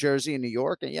deal with New Jersey and New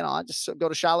York, and I just go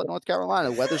to Charlotte, North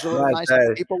Carolina. The weather's a little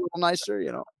nicer, people a little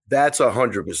nicer. That's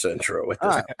 100% true. All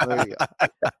right, there you go.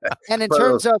 And in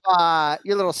terms of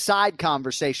your little side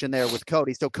conversation there with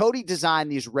Cody, so Cody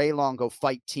designed these Ray Longo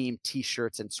Fight Team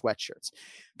T-shirts and sweatshirts.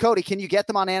 Cody, can you get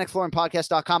them on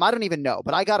AnicFlorinPodcast.com? I don't even know,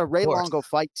 but I got a Ray Longo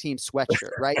Fight Team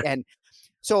sweatshirt, right? And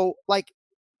so,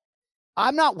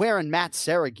 I'm not wearing Matt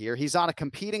Serra gear. He's on a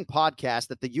competing podcast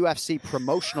that the UFC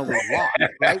promotionally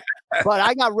launched, right? But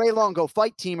I got Ray Longo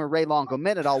Fight Team or Ray Longo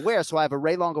Minute I'll wear. So I have a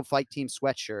Ray Longo Fight Team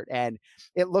sweatshirt. And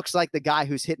it looks like the guy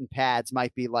who's hitting pads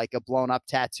might be like a blown up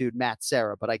tattooed Matt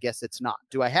Serra, but I guess it's not.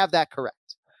 Do I have that correct?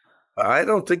 I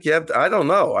don't think you have to. I don't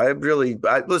know.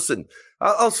 Listen,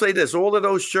 I'll say this. All of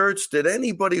those shirts, did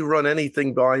anybody run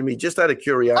anything by me? Just out of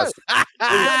curiosity.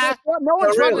 No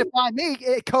one's running it by me.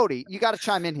 Cody, you got to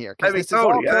chime in here. I mean,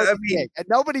 Cody, and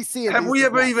nobody's seeing. Have we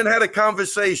ever even had a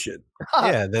conversation?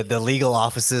 Yeah, the legal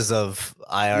offices of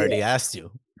I already asked you.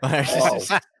 You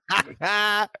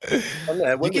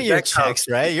get your checks,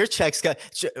 right? Your checks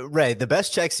Ray, the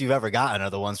best checks you've ever gotten are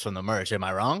the ones from the merch. Am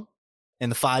I wrong? In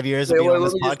the 5 years of being on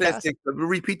this podcast?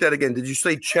 Repeat that again. Did you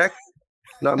say check?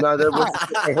 No, I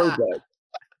heard that.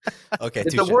 Okay.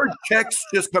 Did the word checks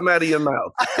just come out of your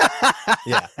mouth?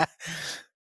 Yeah.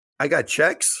 I got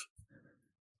checks?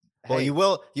 Well, you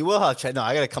will have checks. No,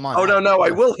 I got to come on. Oh, no, I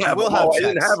will have them. I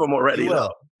didn't have them already. You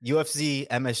will. UFC,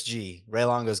 MSG, Ray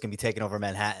Longo is going to be taking over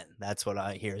Manhattan. That's what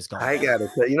I hear is going on. I got to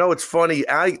tell you, it's funny.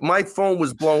 My phone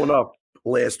was blowing up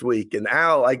last week, and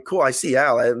Al, I see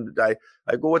Al, and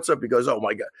I go, what's up? He goes, oh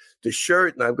my God, the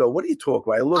shirt. And I go, what are you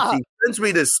talking about? I look, he sends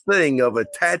me this thing of a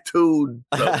tattooed.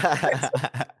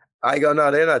 I go,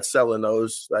 no, they're not selling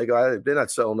those. I go, they're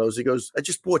not selling those. He goes, I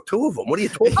just bought 2 of them. What are you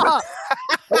talking about?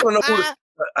 I don't know.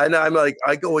 And I'm like,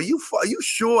 I go, are you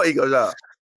sure? He goes,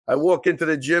 I walk into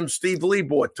the gym. Steve Lee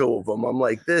bought 2 of them. I'm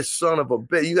like, this son of a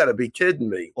bitch. You got to be kidding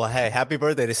me. Well, hey, happy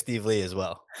birthday to Steve Lee as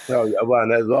well.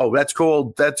 That's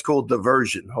called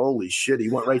diversion. Holy shit. He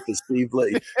went right to Steve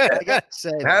Lee. I got to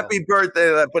say, happy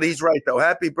birthday. But he's right, though.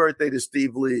 Happy birthday to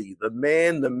Steve Lee, the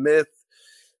man, the myth,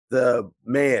 the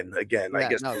man. Again, I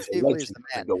guess Steve Lee's the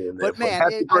man. But man,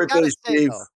 happy birthday,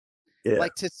 Steve. Yeah.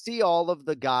 Like to see all of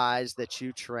the guys that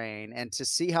you train and to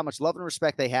see how much love and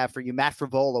respect they have for you. Matt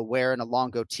Frivola wearing a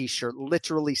Longo t-shirt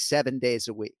literally 7 days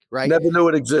a week, right? Never knew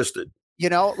it existed.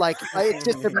 It's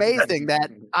just amazing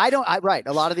that right.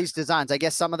 A lot of these designs, I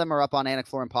guess some of them are up on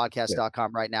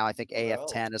AnicFlorinPodcast.com right now. I think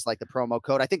AF10 is like the promo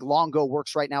code. I think Longo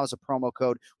works right now as a promo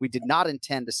code. We did not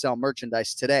intend to sell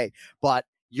merchandise today, but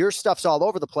your stuff's all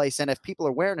over the place, and if people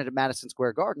are wearing it at Madison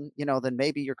Square Garden, then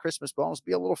maybe your Christmas bonus will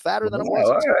be a little fatter than it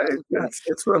was.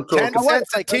 That's what I'm talking about. 10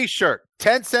 cents a t-shirt.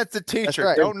 10 cents a t-shirt.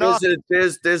 Right. Don't knock it.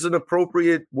 There's an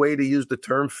appropriate way to use the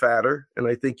term fatter, and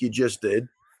I think you just did.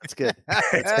 That's good.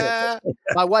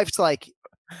 My wife's like,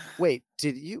 wait,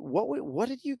 what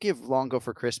did you give Longo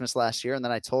for Christmas last year? And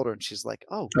then I told her, and she's like,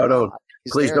 oh, no,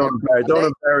 please don't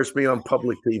embarrass me on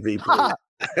public TV, please.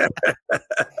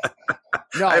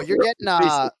 No, you're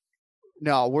getting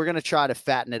no, we're gonna try to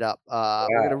fatten it up.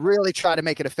 We're gonna really try to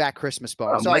make it a fat Christmas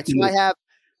bonus. So I have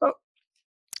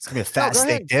it's gonna be a fat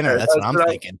steak dinner. That's what I'm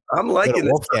thinking. I'm liking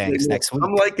this next week.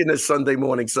 I'm liking this Sunday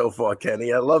morning so far,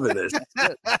 Kenny. I love it.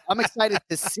 I'm excited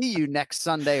to see you next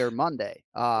Sunday or Monday.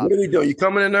 What are we doing? You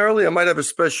coming in early? I might have a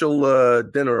special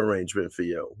dinner arrangement for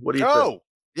you. What do you think?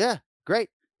 Yeah, great.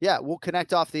 Yeah, we'll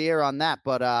connect off the air on that.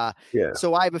 But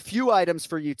so I have a few items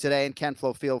for you today, and Ken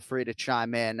Flo, feel free to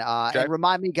chime in. And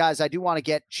remind me, guys, I do want to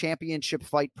get championship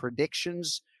fight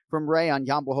predictions from Ray on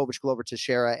Jan Blachowicz, Glover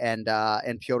Teixeira, and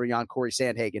Petr Yan, Corey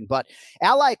Sandhagen. But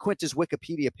Ally Quinta's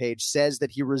Wikipedia page says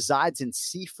that he resides in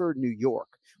Seaford, New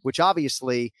York, which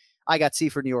obviously I got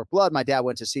Seaford, New York blood. My dad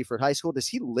went to Seaford High School. Does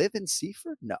he live in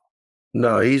Seaford? No.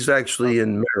 No, he's actually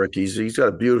in Merrick. He's got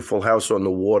a beautiful house on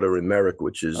the water in Merrick,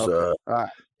 which is all right.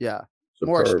 Yeah,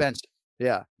 more expensive.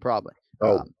 Yeah, probably.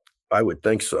 I would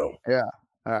think so. Yeah.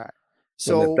 All right.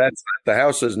 So if the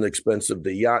house isn't expensive,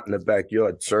 the yacht in the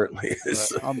backyard certainly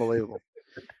is. Unbelievable.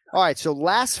 All right, so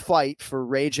last fight for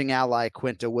Raging Ally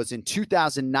Quinta was in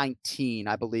 2019,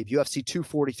 I believe, UFC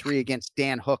 243 against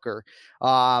Dan Hooker.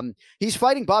 He's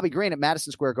fighting Bobby Green at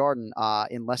Madison Square Garden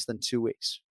in less than 2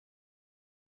 weeks.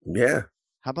 Yeah.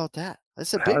 How about that?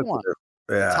 That's a big one.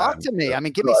 Yeah. Talk to me. I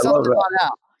mean, give me something on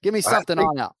out. Give me something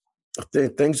on out.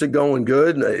 Things are going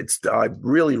good. I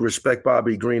really respect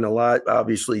Bobby Green a lot.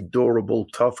 Obviously, durable,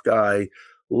 tough guy.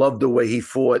 Love the way he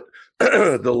fought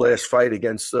the last fight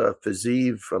against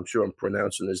Fiziev. I'm sure I'm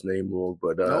pronouncing his name wrong,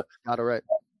 but nope, not all right.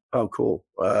 Oh, cool.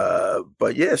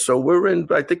 But yeah, so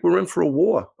I think we're in for a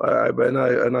war, and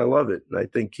I love it. And I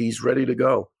think he's ready to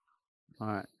go. All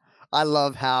right. I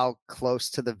love how close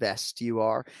to the vest you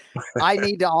are. I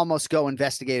need to almost go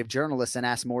investigative journalist and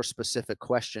ask more specific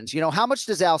questions. How much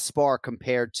does Al spar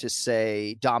compared to,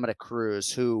 say, Dominic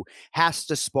Cruz, who has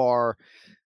to spar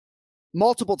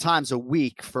multiple times a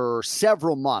week for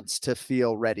several months to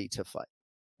feel ready to fight?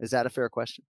 Is that a fair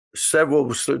question? Several,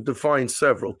 define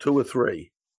several, 2 or 3.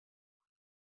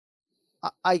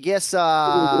 I guess 3.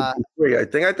 I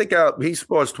think he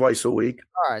spars twice a week.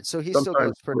 All right, so he still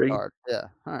goes pretty hard. Yeah.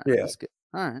 All right. Yeah. That's good.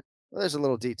 All right. Well, there's a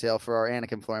little detail for our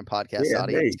Anik and Florian podcast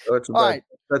audience. Hey,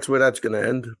 that's where that's going to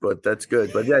end, but that's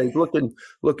good. But yeah, he's looking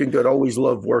good. Always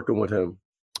love working with him.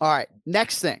 All right.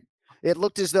 Next thing. It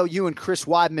looked as though you and Chris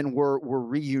Weidman were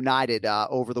reunited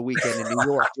over the weekend in New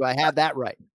York. Do I have that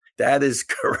right? That is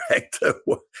correct.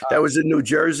 That was in New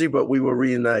Jersey, but we were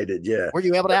reunited. Yeah. Were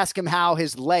you able to ask him how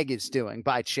his leg is doing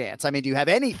by chance? I mean, do you have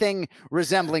anything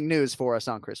resembling news for us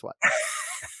on Chris Weidman?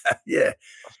 Yeah.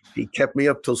 He kept me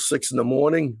up till 6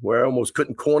 a.m, where I almost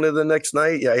couldn't corner the next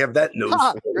night. Yeah, I have that news.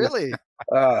 Really?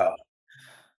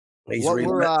 He's what were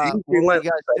you guys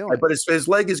doing? But his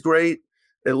leg is great.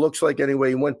 It looks like anyway.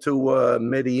 He went to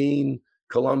Medellin,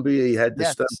 Colombia. He had the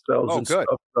stem cells and good.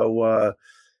 stuff. So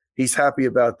he's happy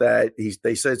about that.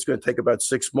 They said it's going to take about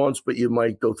 6 months, but you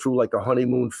might go through like a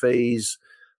honeymoon phase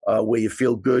where you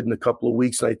feel good in a couple of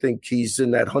weeks. And I think he's in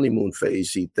that honeymoon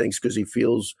phase. He thinks because he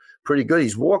feels pretty good.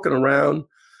 He's walking around.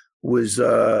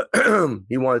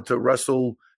 He wanted to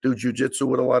wrestle, do jiu-jitsu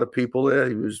with a lot of people there.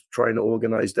 He was trying to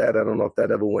organize that. I don't know if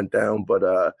that ever went down,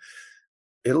 but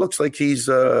it looks like he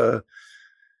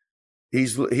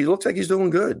looks like he's doing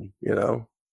good,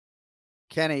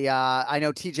 Kenny, I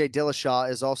know TJ Dillashaw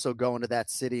is also going to that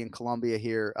city in Colombia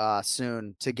here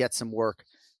soon to get some work.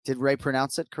 Did Ray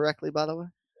pronounce it correctly, by the way?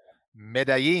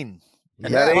 Medellin.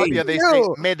 And Yeah. in Colombia, they say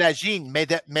No. Medellin.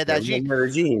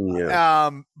 Medellin, yeah.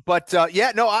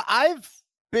 I've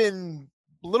been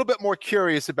a little bit more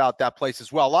curious about that place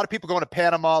as well. A lot of people going to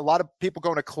Panama, a lot of people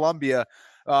going to Colombia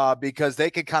because they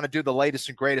can kind of do the latest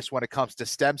and greatest when it comes to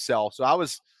stem cell. So I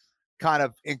was kind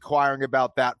of inquiring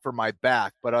about that for my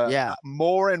back, but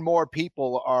more and more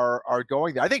people are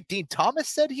going there. I think Dean Thomas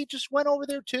said he just went over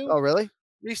there too. Oh, really?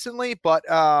 Recently, but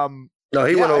no,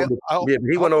 he went over.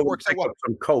 He went over to pick up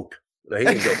some coke. No, he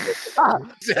didn't go.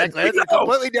 Exactly. It's a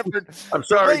completely different. I'm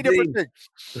sorry, different thing.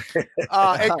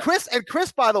 And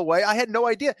Chris, by the way, I had no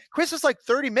idea. Chris is like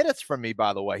 30 minutes from me,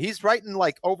 by the way. He's right in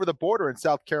like over the border in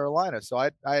South Carolina, so I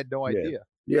had no idea.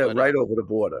 Yeah, but, right over the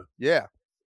border. Yeah.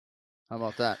 How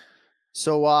about that?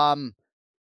 So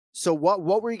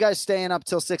what were you guys staying up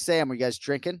till 6 a.m.? Were you guys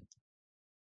drinking?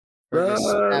 Or just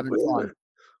having fun?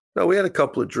 No, we had a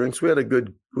couple of drinks. We had a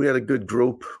good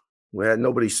group. We had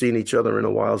nobody seen each other in a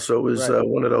while, so it was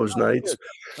one of those nights.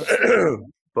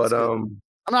 But I'm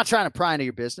not trying to pry into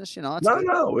your business, No,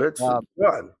 it's fun.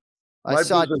 My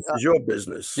business is your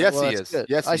business. Yes, he is. Good.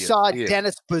 Yes, I saw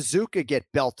Dennis Bazooka get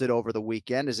belted over the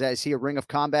weekend. Is he a Ring of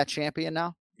Combat champion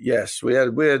now? Yes, we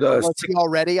had. Was he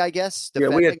already? I guess.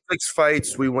 Defending? Yeah, we had 6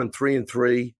 fights. We went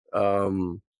 3-3.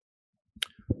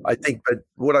 I think, but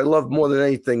what I love more than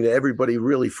anything, that everybody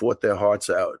really fought their hearts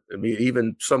out. I mean,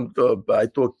 even some. I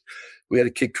thought we had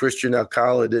a kid, Christian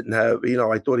Alcala, didn't have.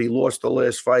 I thought he lost the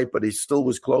last fight, but he still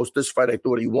was close. This fight, I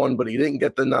thought he won, but he didn't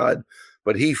get the nod.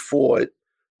 But he fought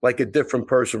like a different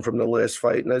person from the last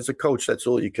fight. And as a coach, that's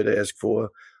all you could ask for.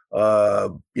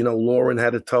 Lauren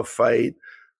had a tough fight,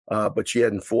 but she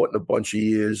hadn't fought in a bunch of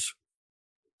years.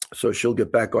 So she'll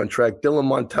get back on track. Dylan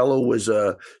Montello was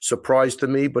a surprise to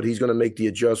me, but he's going to make the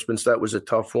adjustments. That was a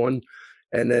tough one.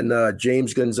 And then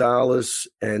James Gonzalez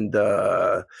and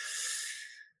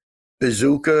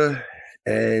Bazooka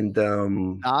and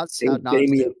Nas?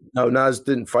 Nas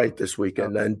didn't fight this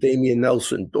weekend. And Damian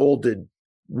Nelson all did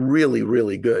really,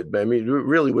 really good. I mean, it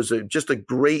really was just a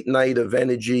great night of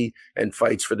energy and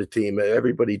fights for the team.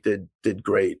 Everybody did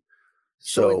great.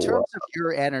 So in terms of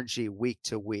your energy week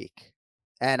to week,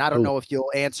 And I don't know if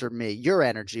you'll answer me, your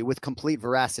energy with complete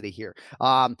veracity here.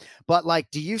 But like,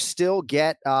 do you still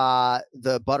get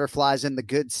the butterflies in the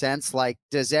good sense? Like,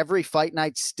 does every fight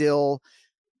night still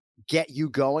get you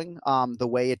going the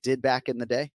way it did back in the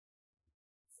day?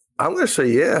 I'm going to say,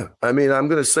 yeah. I mean, I'm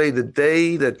going to say the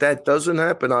day that doesn't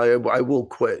happen, I will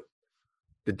quit.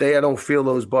 The day I don't feel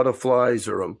those butterflies,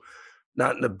 or I'm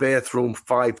not in the bathroom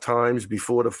 5 times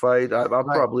before the fight,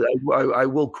 I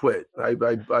will quit.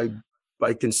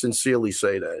 I can sincerely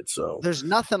say that. So there's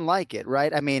nothing like it,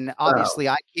 right? I mean, obviously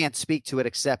I can't speak to it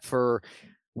except for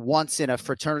once in a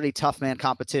fraternity tough man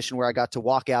competition where I got to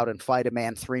walk out and fight a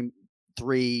man three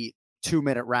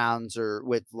 2-minute rounds, or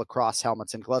with lacrosse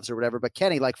helmets and gloves or whatever. But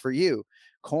Kenny, like for you,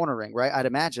 cornering, right? I'd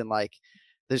imagine like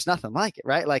there's nothing like it,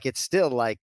 right? Like it's still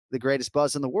like the greatest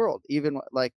buzz in the world, even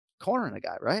like cornering a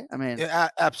guy, right? I mean, yeah,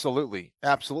 absolutely.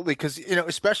 Because,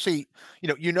 especially,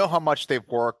 you know how much they've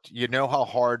worked, how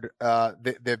hard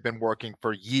they've been working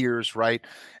for years. Right.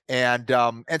 And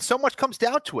so much comes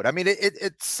down to it. I mean,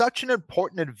 it's such an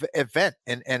important event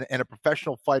in a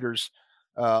professional fighter's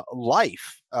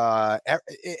life.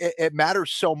 It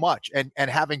matters so much. And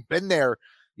having been there,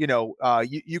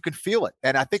 you can feel it.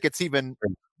 And I think it's even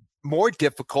more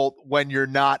difficult when you're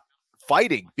not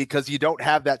fighting, because you don't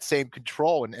have that same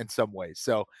control in some ways.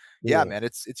 So yeah, man,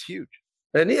 it's huge.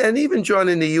 And even John,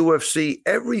 in the UFC,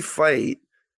 every fight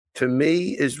to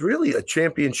me is really a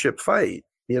championship fight.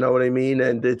 You know what I mean?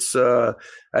 And it's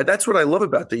that's what I love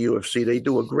about the UFC. They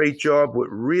do a great job with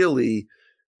really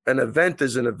an event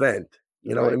is an event.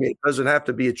 You know what I mean? It doesn't have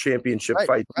to be a championship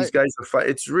fight. These guys are fight.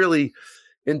 It's really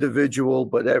individual,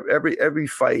 but every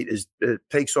fight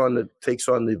takes on the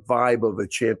vibe of a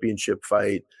championship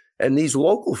fight. And these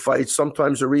local fights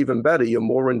sometimes are even better. You're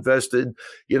more invested,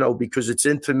 because it's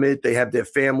intimate. They have their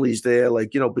families there.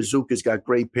 Like, Bazooka's got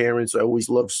great parents. I always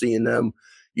love seeing them.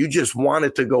 You just want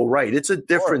it to go right. It's a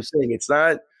different thing. It's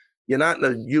not, you're not in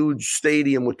a huge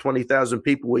stadium with 20,000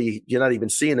 people where you're not even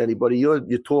seeing anybody.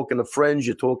 You're talking to friends.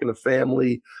 You're talking to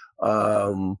family.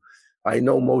 I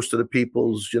know most of the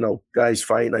people's, guys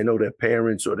fighting. I know their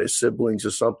parents or their siblings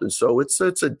or something. So it's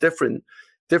a different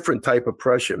type of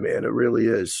pressure, man. It really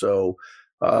is. So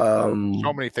so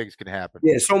many things can happen.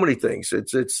 Yeah, so many things.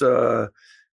 It's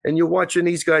and you're watching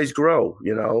these guys grow,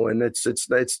 and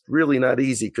it's really not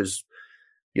easy, because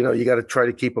you got to try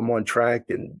to keep them on track.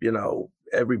 And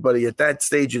everybody at that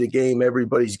stage of the game,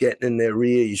 everybody's getting in their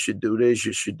ear. You should do this,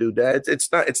 you should do that.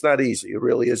 It's not easy. It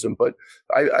really isn't. But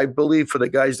I believe for the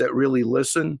guys that really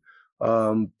listen,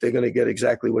 they're going to get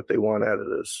exactly what they want out of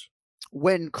this.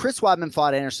 When Chris Weidman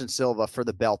fought Anderson Silva for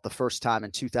the belt the first time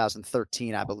in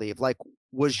 2013, I believe, like,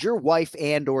 was your wife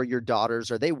and or your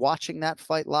daughters, are they watching that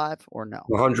fight live or no?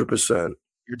 100%.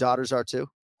 Your daughters are too?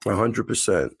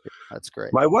 100%. That's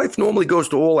great. My wife normally goes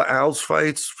to all of Al's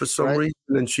fights for some reason.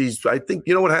 And I think,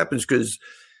 what happens, because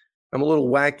I'm a little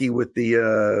wacky with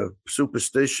the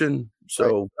superstition.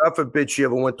 So God forbid she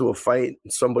ever went to a fight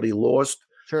and somebody lost.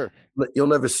 Sure. You'll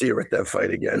never see her at that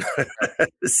fight again.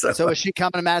 So is she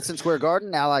coming to Madison Square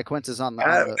Garden? Ally Quinta's on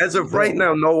the as of right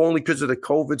now, no, only because of the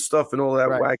COVID stuff and all that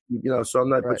wacky, so I'm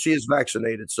not, but she is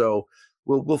vaccinated. So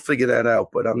we'll figure that out,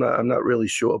 but I'm not really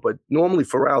sure. But normally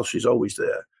for Al, she's always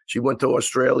there. She went to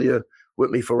Australia with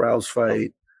me for Al's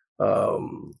fight.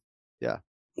 Fell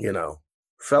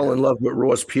in love with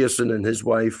Ross Pearson and his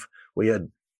wife. We had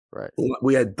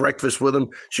breakfast with him.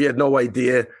 She had no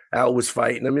idea Al was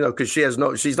fighting him, because she's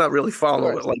not really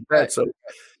following it like that. So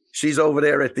she's over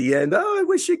there at the end. Oh, I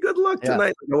wish you good luck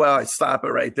tonight. Well, I stop it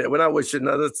right there. We're not wishing.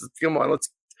 No, come on, let's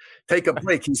take a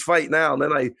break. He's fighting now, and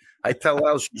then I tell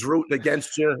Al she's rooting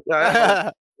against you.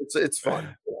 It's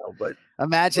fun, but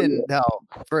imagine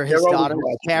for his daughter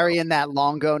carrying that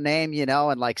Longo name,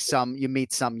 and like you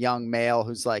meet some young male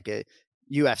who's like a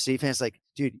UFC fan. It's like,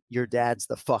 dude, your dad's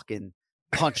the fucking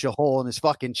punch a hole in his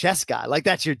fucking chest guy. Like,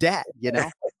 that's your dad,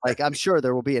 like, I'm sure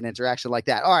there will be an interaction like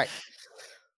that. All right.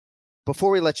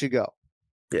 Before we let you go.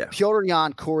 Yeah. Petr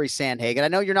Yan, Corey Sandhagen. I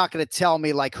know you're not going to tell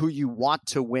me like who you want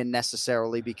to win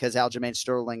necessarily, because Aljamain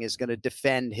Sterling is going to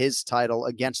defend his title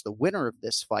against the winner of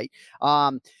this fight.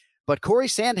 But Corey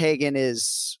Sandhagen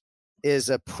is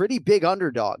a pretty big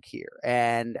underdog here,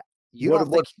 and you don't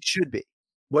think he should be.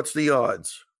 What's the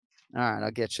odds? All right,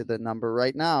 I'll get you the number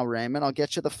right now, Raymond. I'll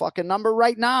get you the fucking number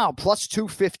right now. Plus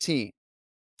 215.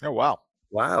 Oh, wow.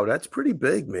 Wow, that's pretty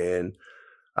big, man.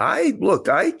 I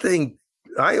think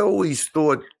I always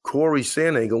thought Corey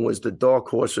Sandhagen was the dark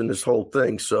horse in this whole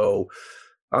thing. So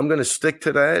I'm going to stick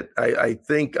to that. I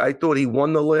thought he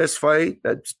won the last fight.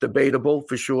 That's debatable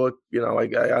for sure.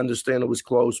 I understand it was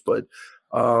close, but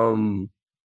more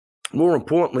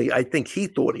importantly, I think he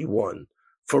thought he won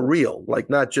for real, like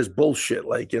not just bullshit,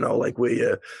 like, like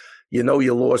where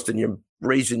you lost and you're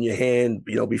raising your hand,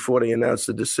 before they announced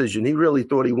the decision. He really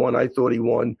thought he won. I thought he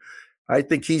won. I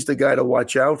think he's the guy to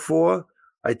watch out for.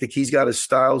 I think he's got a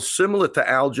style similar to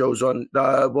Aljo's on,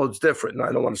 well, it's different. And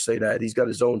I don't want to say that. He's got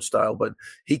his own style, but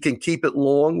he can keep it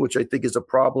long, which I think is a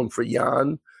problem for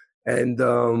Jan. And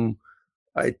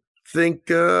I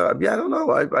think, I don't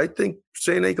know. I think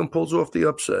Sandhagen pulls off the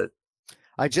upset.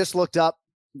 I just looked up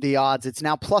the odds. It's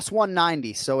now plus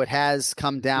 190. So it has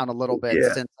come down a little bit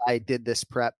since I did this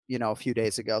prep, a few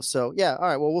days ago. So yeah. All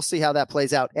right. Well, we'll see how that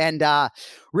plays out. And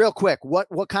real quick,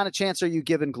 what kind of chance are you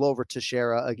giving Glover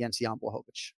Teixeira against Jan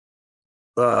Blachowicz?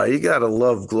 You got to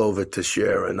love Glover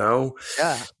Teixeira, no?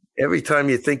 Yeah. Every time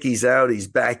you think he's out, he's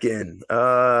back in.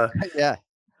 Yeah.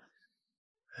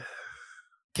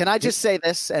 Can I just say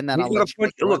this and then I'll let you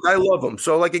look, I love him.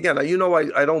 So like, again, I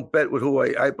don't bet with who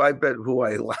I bet who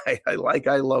I like.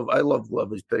 I love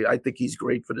Glover. I think he's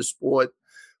great for the sport.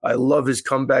 I love his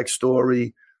comeback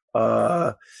story.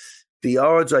 The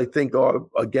odds I think are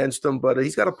against him, but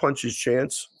he's got to punch his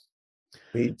chance.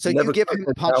 So you give him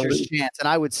a puncher's chance, and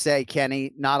I would say,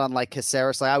 Kenny, not unlike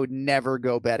Caceres, like I would never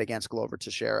go bet against Glover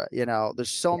Teixeira. There's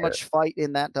so much fight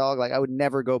in that dog. Like I would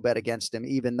never go bet against him,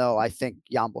 even though I think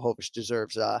Jan Blachowicz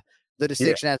deserves the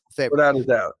distinction as a favorite. Without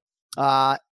a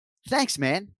doubt. Thanks,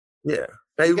 man. Yeah.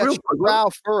 Hey, you got your brow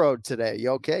furrowed today.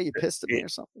 You okay? You pissed at me or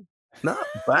something? No,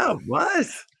 wow, what?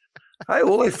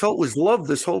 All I felt was love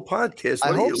this whole podcast.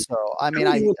 I hope so. I mean,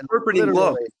 I interpreting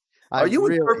love. Are you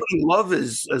interpreting love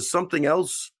as something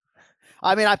else?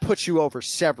 I mean, I put you over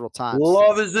several times.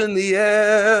 Love is in the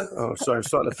air. Oh, sorry. I'm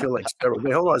starting to feel like steroid.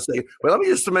 Wait, hold on a second. Well, let me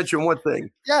just mention one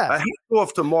thing. Yeah. I hats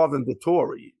off to Marvin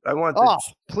Vettori. I want to. Oh,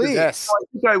 please.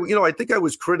 I think I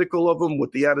was critical of him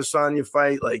with the Adesanya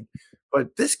fight.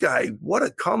 But this guy, what a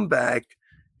comeback.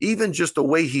 Even just the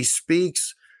way he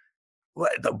speaks.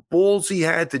 The balls he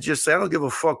had to just say, I don't give a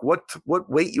fuck what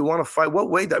weight you want to fight, what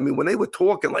weight. I mean, when they were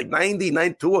talking like 90,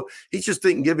 92, he just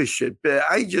didn't give a shit.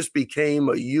 I just became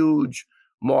a huge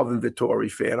Marvin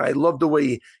Vettori fan. I love the way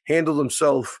he handled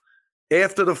himself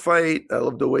after the fight. I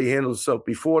love the way he handled himself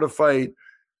before the fight.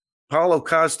 Paulo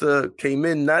Costa came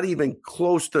in not even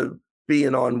close to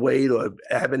being on weight or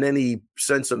having any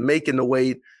sense of making the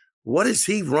weight. What is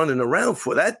he running around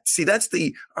for? That's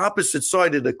the opposite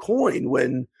side of the coin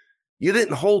when you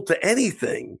didn't hold to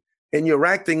anything and you're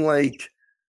acting like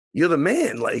you're the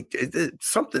man. Like it's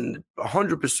something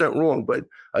 100% wrong. But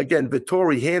again,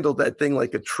 Vettori handled that thing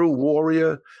like a true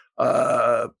warrior.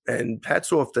 And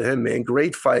hats off to him, man.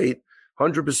 Great fight.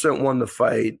 100% won the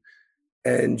fight.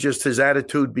 And just his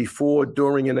attitude before,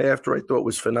 during, and after, I thought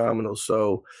was phenomenal.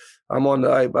 So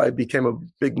I became a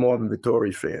big Marvin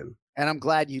Vettori fan. And I'm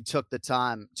glad you took the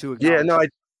time to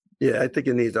acknowledge. I think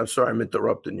it needs. I'm sorry, I'm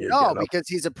interrupting you. No, because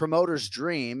he's a promoter's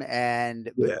dream,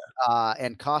 and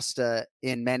Costa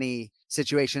in many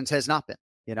situations has not been.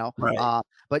 Right.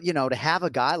 But to have a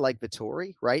guy like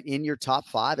Vettori right in your top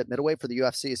 5 at middleweight for the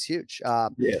UFC is huge. All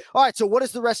right. So, what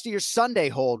does the rest of your Sunday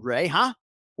hold, Ray? Huh?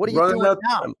 What are you doing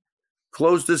now?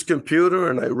 Close this computer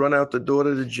and I run out the door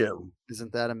to the gym.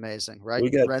 Isn't that amazing, right? We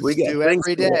got do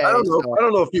every day. I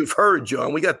don't know if you've heard,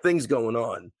 John. We got things going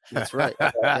on. That's right.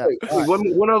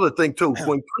 One other thing too.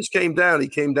 When Chris came down, he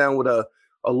came down with a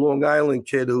Long Island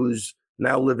kid who's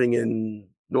now living in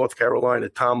North Carolina,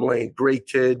 Tom Lane. Great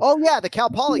kid. Oh yeah, the Cal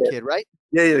Poly kid, right?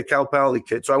 Yeah, the Cal Poly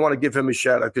kid. So I want to give him a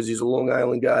shout out because he's a Long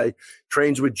Island guy.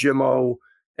 Trains with Jimmo.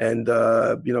 And,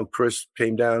 Chris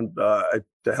came down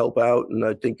to help out. And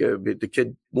I think the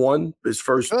kid won his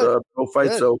first pro fight.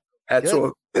 Good. So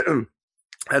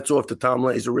hats off to Tom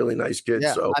Lane. He's a really nice kid.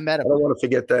 Yeah, so I met him. I don't want to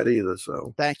forget that either.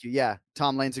 So thank you. Yeah.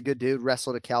 Tom Lane's a good dude.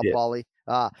 Wrestled at Cal Poly.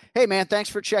 Hey, man,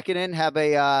 thanks for checking in. Have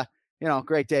a,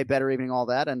 great day, better evening, all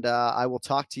that. And I will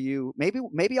talk to you.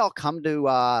 Maybe I'll come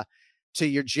to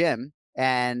your gym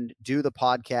and do the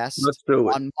podcast. Let's do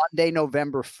it. On Monday,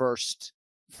 November 1st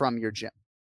from your gym.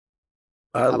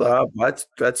 That's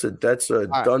a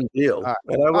done deal. Right.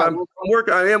 And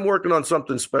I am working on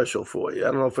something special for you.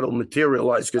 I don't know if it'll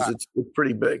materialize because it's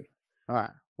pretty big. All right.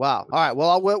 Wow. All right. Well,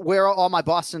 I'll wear all my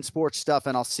Boston sports stuff,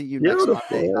 and I'll see you next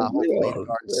Monday. Hopefully in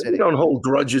Garden City. We don't hold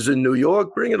grudges in New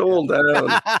York. Bring it all down.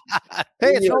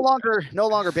 Hey, it's no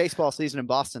longer baseball season in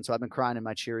Boston, so I've been crying in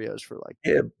my Cheerios for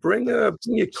bring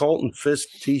your Colton Fisk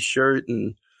T-shirt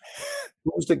and.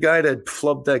 Who was the guy that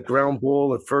flubbed that ground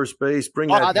ball at first base?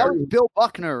 That was Bill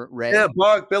Buckner, Ray. Yeah,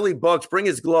 Billy Bucks. Bring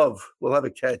his glove. We'll have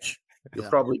a catch. You'll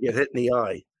probably get hit in the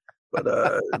eye. But,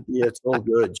 it's all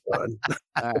good, John.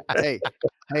 Hey,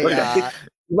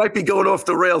 might be going off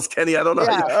the rails, Kenny. I don't know.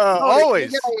 Yeah.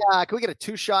 Always. Can we get a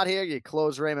 2-shot here? You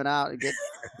close Raymond out and get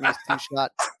a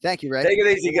 2-shot. Thank you, Ray. Take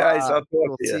it easy, guys. I'll talk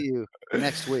we'll to you. see you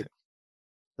next week.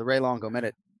 The Ray Longo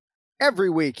Minute. Every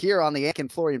week here on the Anik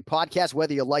and Florian podcast,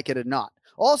 whether you like it or not.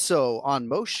 Also on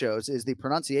most shows is the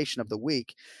pronunciation of the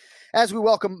week. As we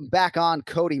welcome back on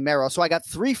Cody Merrow. So I got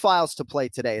 3 files to play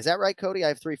today. Is that right, Cody? I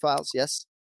have 3 files. Yes?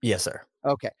 Yes, sir.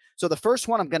 Okay. So the first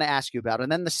one I'm going to ask you about,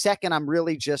 and then the second I'm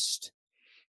really just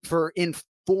for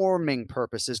informing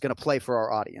purposes going to play for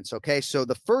our audience. Okay. So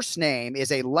the first name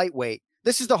is a lightweight.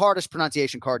 This is the hardest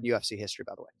pronunciation card in UFC history,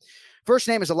 by the way. First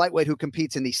name is a lightweight who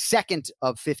competes in the second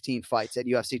of 15 fights at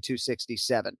UFC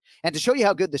 267. And to show you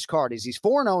how good this card is, he's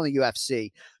 4-0 in the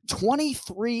UFC,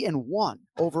 23-1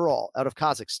 overall out of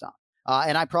Kazakhstan.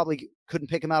 And I probably couldn't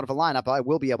pick him out of a lineup. I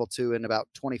will be able to in about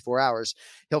 24 hours.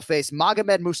 He'll face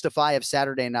Magomed Mustafayev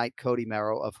Saturday night. Cody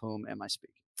Merrow, of whom am I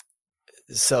speaking?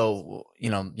 So,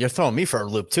 you're throwing me for a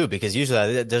loop too, because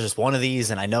usually there's just one of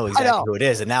these and I know exactly who it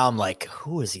is. And now I'm like,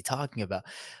 who is he talking about?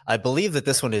 I believe that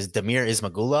this one is Damir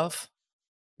Ismagulov.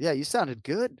 Yeah, you sounded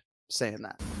good saying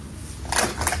that.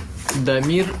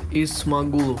 Damir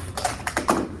Ismagulov.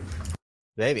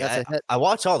 Baby, I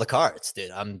watch all the cards,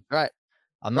 dude. I'm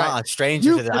not a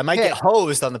stranger to that. I might get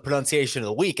hosed on the pronunciation of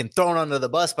the week and thrown under the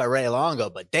bus by Ray Longo,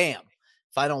 but damn,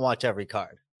 if I don't watch every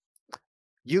card.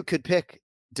 You could pick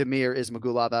Damir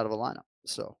Ismagulov out of a lineup.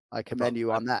 So I commend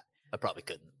you on that. I probably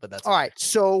couldn't, but that's all right.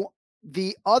 So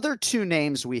the other 2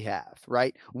 names we have,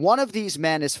 right? One of these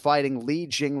men is fighting Li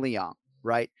Jingliang,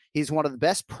 right? He's one of the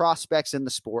best prospects in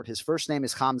the sport. His first name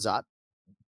is Khamzat.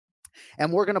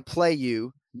 And we're going to play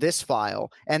you this file.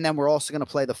 And then we're also going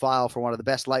to play the file for one of the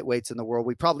best lightweights in the world.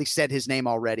 We probably said his name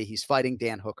already. He's fighting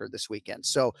Dan Hooker this weekend.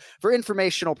 So for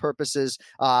informational purposes,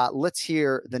 let's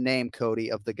hear the name, Cody,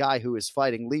 of the guy who is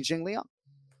fighting Li Jingliang.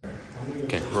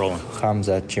 Okay, rolling.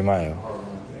 Khamzat Chimaev.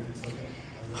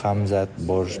 Khamzat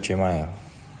Borz Chimaev.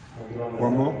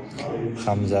 One more.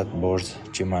 Khamzat Borz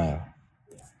Chimaev.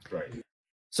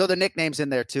 So the nickname's in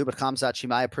there too, but Khamzat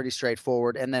Chimaev, pretty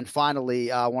straightforward. And then finally,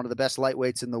 one of the best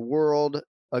lightweights in the world,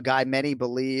 a guy many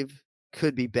believe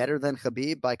could be better than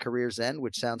Khabib by career's end,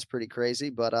 which sounds pretty crazy,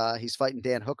 but he's fighting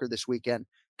Dan Hooker this weekend.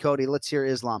 Cody, let's hear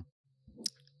Islam.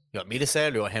 You want me to say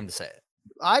it or you want him to say it?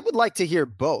 I would like to hear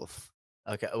both.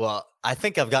 Okay, well, I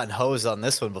think I've gotten hosed on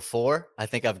this one before. I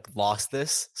think I've lost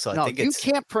this. So I think you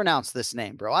can't pronounce this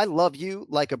name, bro. I love you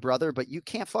like a brother, but you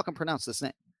can't fucking pronounce this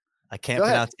name. I can't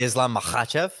pronounce Islam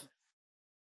Makhachev.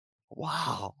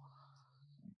 Wow.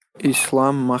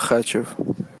 Islam Makhachev.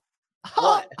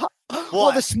 What?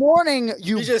 Well, this morning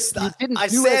you didn't. I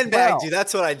sandbagged you.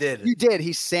 That's what I did. You did.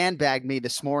 He sandbagged me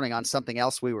this morning on something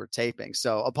else we were taping.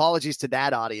 So apologies to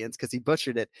that audience because he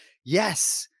butchered it.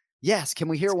 Yes. Can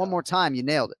we hear it one more time? You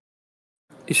nailed it.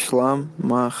 Islam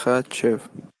Makhachev.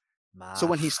 So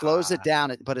when he slows it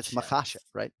down, but it's Makhachev,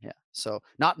 right? Yeah. So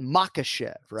not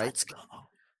Makhachev, right? Let's go.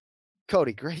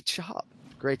 Cody, great job.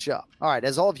 Great job. All right.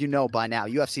 As all of you know by now,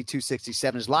 UFC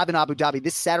 267 is live in Abu Dhabi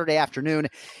this Saturday afternoon.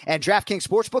 And DraftKings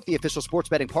Sportsbook, the official sports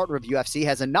betting partner of UFC,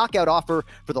 has a knockout offer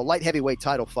for the light heavyweight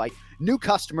title fight. New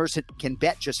customers can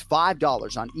bet just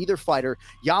 $5 on either fighter,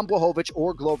 Jan Blachowicz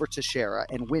or Glover Teixeira,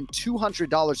 and win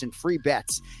 $200 in free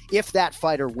bets if that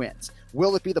fighter wins.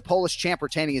 Will it be the Polish champ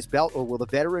retaining his belt, or will the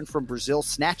veteran from Brazil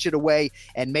snatch it away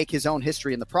and make his own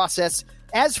history in the process?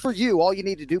 As for you, all you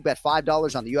need to do, bet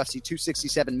 $5 on the UFC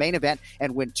 267 main event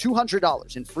and win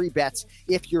 $200 in free bets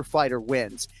if your fighter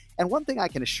wins. And one thing I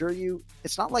can assure you,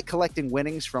 it's not like collecting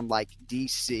winnings from like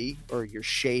DC or your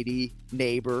shady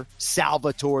neighbor,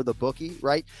 Salvatore the bookie,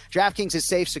 right? DraftKings is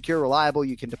safe, secure, reliable.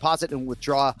 You can deposit and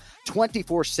withdraw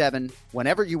 24/7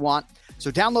 whenever you want.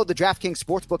 So download the DraftKings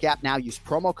Sportsbook app now. Use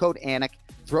promo code ANIK.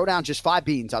 Throw down just 5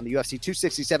 beans on the UFC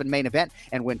 267 main event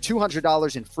and win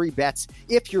 $200 in free bets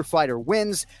if your fighter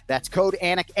wins. That's code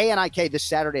ANIK, A-N-I-K, this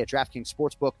Saturday at DraftKings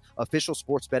Sportsbook, official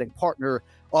sports betting partner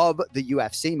of the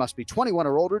UFC. Must be 21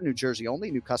 or older, New Jersey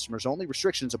only, new customers only.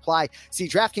 Restrictions apply. See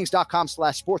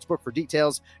DraftKings.com/sportsbook for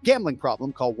details. Gambling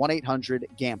problem, call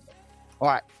 1-800-GAMBLER. All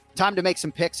right, time to make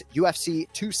some picks. UFC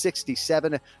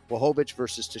 267, Blachowicz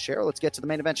versus Teixeira. Let's get to the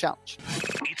main event challenge.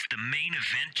 It's the main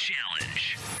event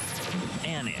challenge.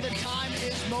 Anik. The time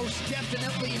is most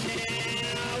definitely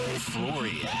now.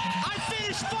 Florian. I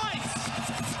finish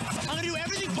fights. I'm going to do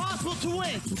everything possible to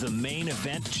win. The main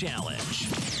event challenge.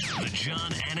 The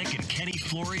John Anik and Kenny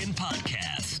Florian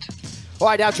podcast. All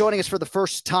right, now joining us for the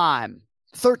first time,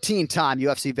 13-time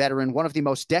UFC veteran, one of the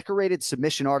most decorated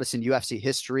submission artists in UFC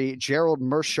history, Gerald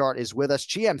Meerschaert is with us.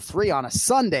 GM3 on a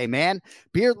Sunday, man.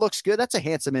 Beard looks good. That's a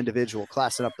handsome individual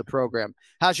classing up the program.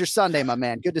 How's your Sunday, my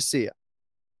man? Good to see you.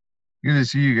 Good to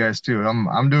see you guys too.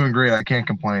 I'm doing great. I can't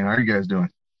complain. How are you guys doing?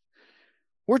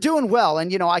 We're doing well.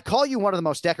 And, I call you one of the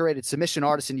most decorated submission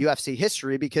artists in UFC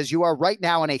history because you are right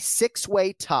now in a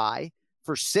 6-way tie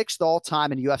for 6th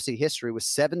all-time in UFC history with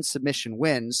 7 submission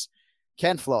wins.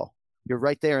 Ken Flo, you're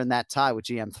right there in that tie with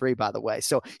GM3, by the way.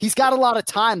 So he's got a lot of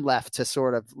time left to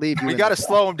sort of leave you. We got to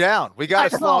slow him down.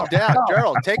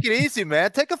 Gerald, take it easy,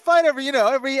 man. Take a fight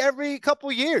every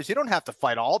couple years. You don't have to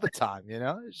fight all the time,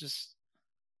 It's just.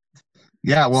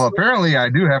 Yeah, well, apparently I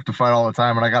do have to fight all the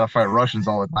time, and I got to fight Russians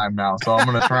all the time now. So I'm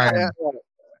going to try and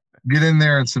get in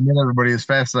there and submit everybody as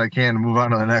fast as I can and move on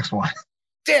to the next one.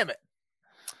 Damn it.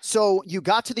 So you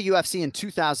got to the UFC in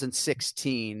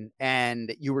 2016,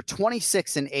 and you were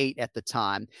 26-8 at the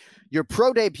time. Your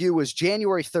pro debut was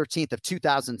January 13th of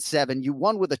 2007. You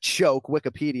won with a choke.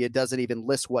 Wikipedia doesn't even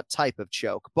list what type of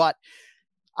choke, but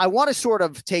I want to sort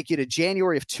of take you to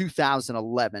January of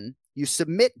 2011. You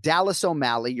submit Dallas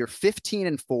O'Malley. You're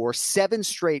 15-4, 7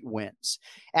 straight wins.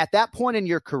 At that point in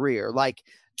your career,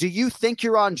 do you think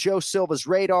you're on Joe Silva's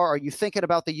radar? Are you thinking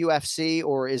about the UFC,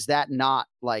 or is that not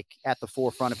at the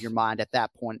forefront of your mind at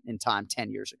that point in time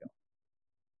 10 years ago?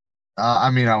 I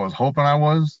was hoping I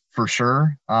was, for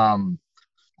sure.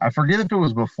 I forget if it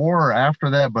was before or after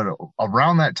that, but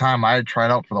around that time I had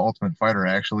tried out for the Ultimate Fighter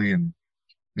actually, and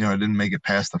I didn't make it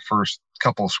past the first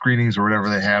couple of screenings or whatever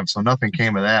they have, so nothing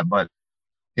came of that. But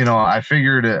I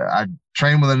figured I'd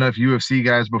trained with enough UFC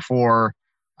guys before.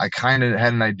 I kind of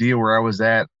had an idea where I was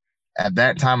at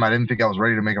that time. I didn't think I was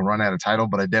ready to make a run at a title,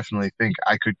 but I definitely think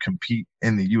I could compete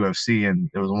in the UFC.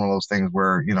 And it was one of those things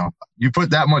where you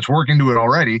put that much work into it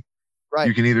already, right?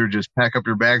 You can either just pack up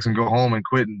your bags and go home and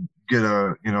quit and get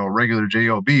a regular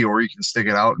job, or you can stick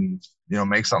it out and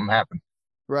make something happen.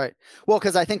 Right. Well,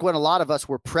 because I think when a lot of us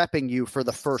were prepping you for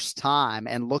the first time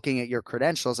and looking at your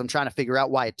credentials, I'm trying to figure out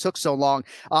why it took so long.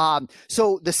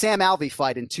 So the Sam Alvey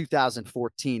fight in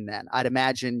 2014, then I'd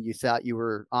imagine you thought you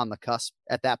were on the cusp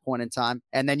at that point in time.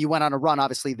 And then you went on a run,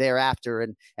 obviously, thereafter.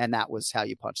 And that was how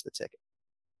you punched the ticket.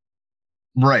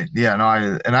 Right. Yeah. No,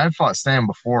 I fought Sam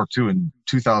before, too, in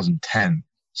 2010.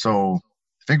 So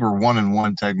I think we're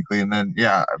 1-1 technically. And then,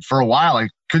 yeah, for a while, I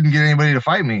couldn't get anybody to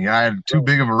fight me. I had too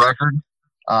big of a record.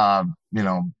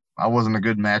 I wasn't a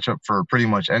good matchup for pretty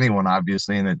much anyone,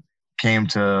 obviously. And it came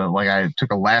to I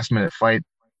took a last minute fight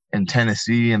in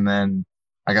Tennessee, and then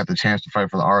I got the chance to fight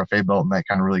for the RFA belt, and that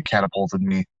kind of really catapulted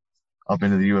me up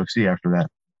into the UFC after that.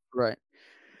 Right.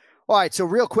 All right. So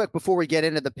real quick, before we get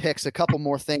into the picks, a couple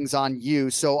more things on you.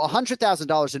 So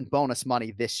 $100,000 in bonus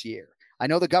money this year. I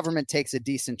know the government takes a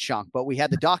decent chunk, but we had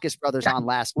the Dawkins brothers on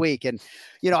last week. And,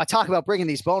 I talk about bringing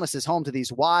these bonuses home to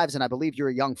these wives. And I believe you're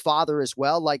a young father as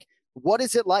well. What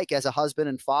is it like as a husband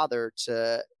and father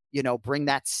to, bring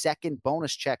that second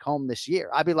bonus check home this year?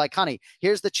 I'd be like, honey,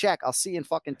 here's the check. I'll see you in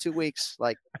fucking 2 weeks.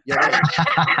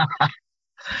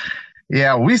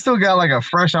 Yeah, we still got a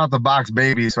fresh out the box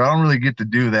baby. So I don't really get to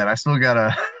do that. I still got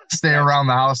to stay around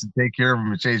the house and take care of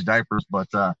him and change diapers. But,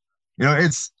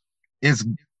 it's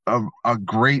a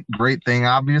great thing,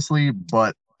 obviously,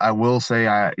 but I will say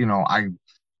I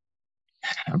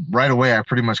right away I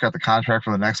pretty much got the contract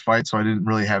for the next fight, so I didn't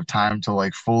really have time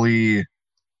to fully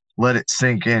let it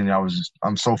sink in.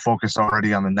 I'm so focused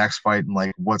already on the next fight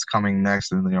and what's coming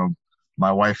next, and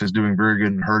my wife is doing very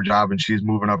good in her job and she's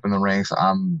moving up in the ranks.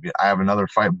 I have another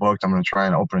fight booked. I'm going to try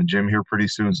and open a gym here pretty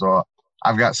soon, so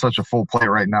I've got such a full plate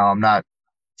right now. I'm not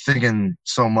thinking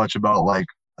so much about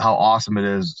how awesome it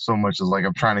is so much as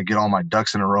I'm trying to get all my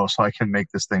ducks in a row so I can make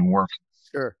this thing work.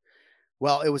 Sure.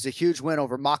 Well, it was a huge win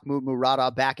over Mahmoud Murata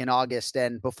back in August.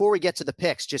 And before we get to the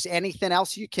picks, just anything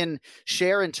else you can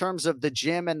share in terms of the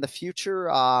gym and the future?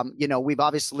 We've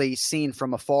obviously seen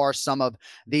from afar some of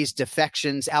these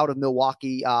defections out of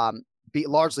Milwaukee,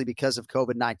 largely because of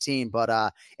COVID-19.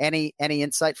 But any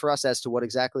insight for us as to what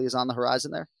exactly is on the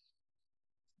horizon there?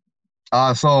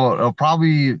 So it'll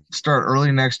probably start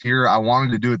early next year. I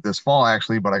wanted to do it this fall,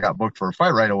 actually, but I got booked for a fight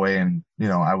right away. And,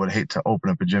 I would hate to open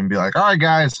up a gym and be like, all right,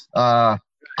 guys, I'm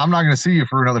not going to see you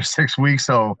for another 6 weeks.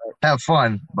 So have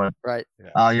fun. But, right.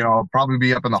 I'll probably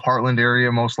be up in the Heartland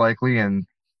area most likely. And,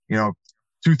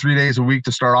 2-3 days a week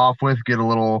to start off with, get a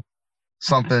little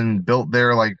something built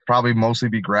there, probably mostly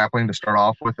be grappling to start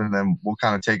off with. And then we'll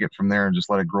kind of take it from there and just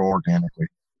let it grow organically.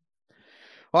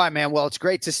 All right, man. Well, it's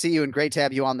great to see you and great to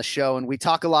have you on the show. And we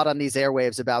talk a lot on these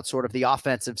airwaves about sort of the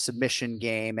offensive submission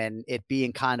game and it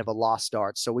being kind of a lost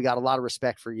art. So we got a lot of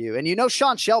respect for you. And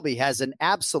Sean Shelby has an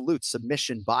absolute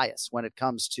submission bias when it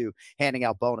comes to handing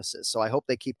out bonuses. So I hope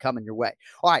they keep coming your way.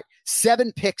 All right,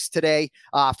 7 picks today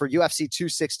for UFC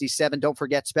 267. Don't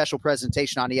forget, special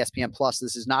presentation on ESPN Plus.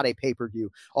 This is not a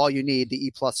pay-per-view. All you need, the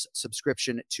E Plus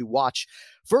subscription to watch.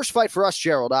 First fight for us,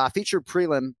 Gerald, featured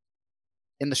prelim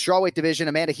in the strawweight division.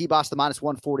 Amanda Hebos, the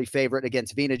 -140 favorite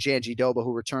against Vina Jandiroba,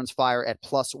 who returns fire at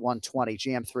 +120.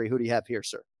 GM3, who do you have here,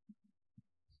 sir?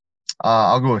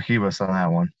 I'll go with Hebos on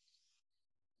that one.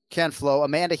 Ken Flo,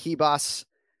 Amanda Hebos,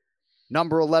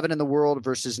 number 11 in the world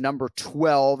versus number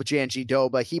 12,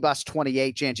 Jandiroba. Hebos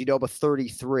 28, Jandiroba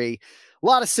 33. A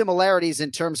lot of similarities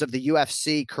in terms of the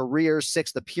UFC careers,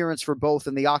 6th appearance for both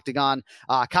in the octagon.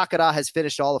 Kakara has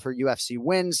finished all of her UFC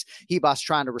wins. Hebos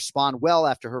trying to respond well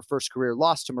after her first career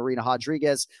loss to Marina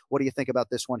Rodriguez. What do you think about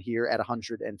this one here at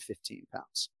 115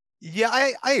 pounds? Yeah,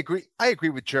 I agree. I agree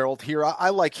with Gerald here. I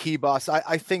like Hebos.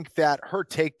 I think that her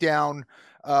takedown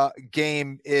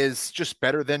game is just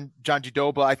better than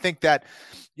Jandiroba. I think that,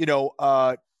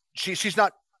 she's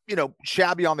not,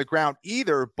 shabby on the ground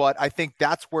either, but I think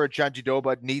that's where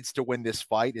Jandiroba needs to win this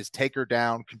fight, is take her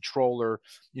down, control her,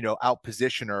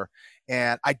 out-position her.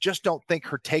 And I just don't think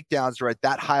her takedowns are at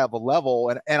that high of a level.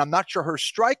 And I'm not sure her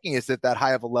striking is at that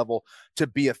high of a level to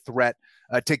be a threat,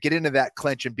 to get into that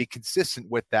clinch and be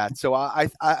consistent with that. So I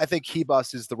think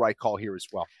Hebos is the right call here as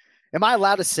well. Am I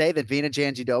allowed to say that Vina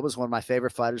Jandiroba is one of my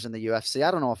favorite fighters in the UFC?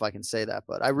 I don't know if I can say that,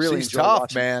 but I really enjoy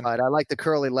watching her fight. I like the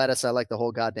curly lettuce. I like the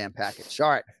whole goddamn package. All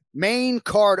right. Main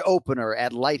card opener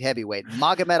at light heavyweight.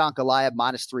 Magomed Ankalaev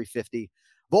 -350.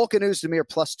 Volkan Oezdemir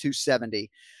 +270.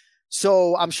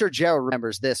 So I'm sure Gerald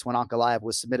remembers this when Ankalaev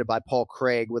was submitted by Paul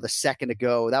Craig with a second to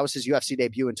go. That was his UFC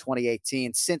debut in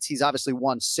 2018. Since he's obviously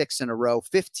won 6 in a row,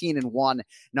 15-1,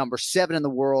 number 7 in the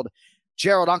world.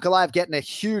 Gerald, Ankalaev getting a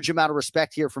huge amount of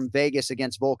respect here from Vegas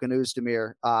against Volkan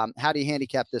Oezdemir. How do you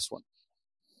handicap this one?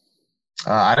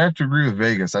 I'd have to agree with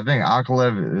Vegas. I think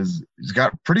Ankalaev he's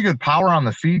got pretty good power on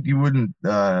the feet. You wouldn't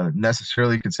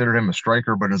necessarily consider him a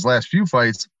striker, but in his last few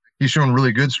fights, he's shown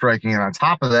really good striking. And on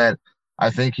top of that, I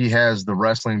think he has the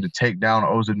wrestling to take down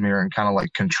Oezdemir and kind of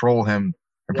like control him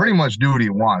and pretty much do what he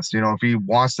wants. If he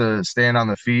wants to stand on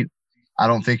the feet, I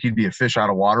don't think he'd be a fish out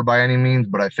of water by any means,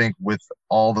 but I think with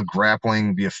all the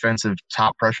grappling, the offensive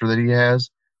top pressure that he has,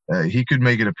 he could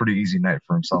make it a pretty easy night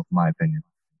for himself, in my opinion.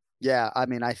 Yeah, I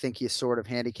mean, I think you sort of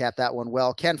handicapped that one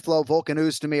well. Ken Flo, Volkan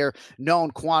Oezdemir, known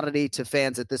quantity to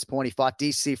fans at this point. He fought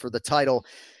DC for the title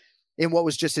in what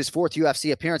was just his 4th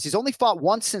UFC appearance. He's only fought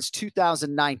once since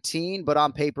 2019, but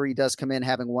on paper, he does come in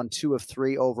having won 2 of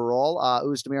 3 overall.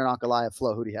 Oezdemir and Ankalaev.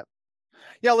 Flo, who do you have?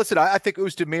 Yeah, listen, I think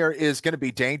Oezdemir is going to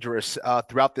be dangerous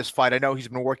throughout this fight. I know he's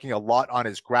been working a lot on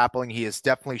his grappling. He has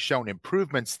definitely shown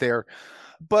improvements there.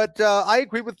 But I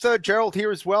agree with Gerald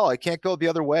here as well. I can't go the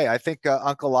other way. I think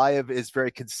Ankalaev is very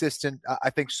consistent.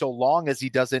 I think so long as he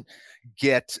doesn't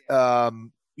get,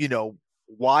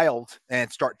 wild and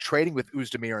start trading with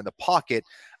Oezdemir in the pocket,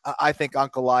 I think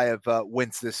Ankalaev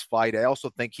wins this fight. I also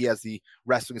think he has the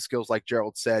wrestling skills, like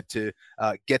Gerald said, to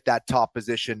get that top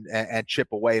position and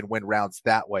chip away and win rounds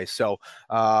that way. So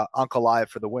Ankalaev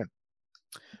for the win.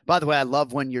 By the way, I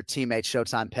love when your teammate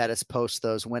Showtime Pettis posts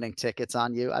those winning tickets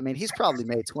on you. I mean, he's probably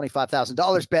made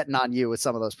 $25,000 betting on you with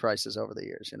some of those prices over the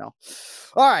years, All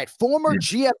right. Former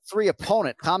GM3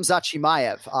 opponent, Khamzat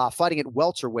Chimaev, fighting at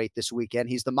welterweight this weekend.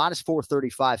 He's the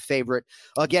 -435 favorite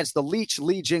against the Leech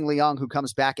Li Jingliang, who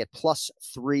comes back at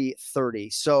 +330.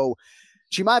 So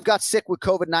Chimaev got sick with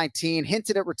COVID-19,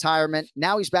 hinted at retirement.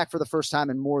 Now he's back for the first time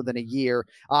in more than a year.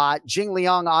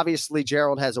 Jingliang, obviously,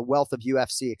 Gerald, has a wealth of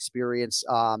UFC experience.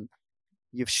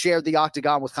 You've shared the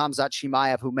octagon with Khamzat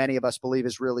Chimaev, who many of us believe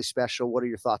is really special. What are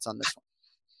your thoughts on this one?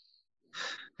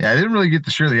 Yeah, I didn't really get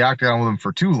to share the octagon with him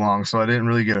for too long, so I didn't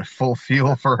really get a full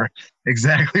feel for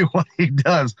exactly what he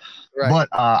does. Right. But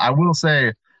I will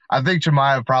say, I think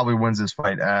Chimaev probably wins this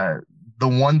fight. The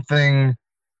one thing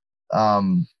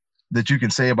that you can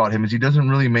say about him is he doesn't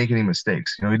really make any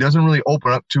mistakes. He doesn't really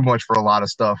open up too much for a lot of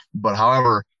stuff, but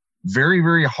however, very,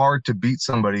 very hard to beat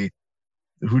somebody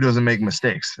who doesn't make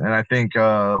mistakes. And I think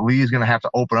Lee is going to have to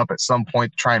open up at some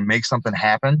point to try and make something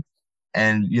happen.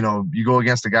 And, you go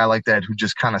against a guy like that who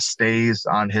just kind of stays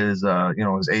on his,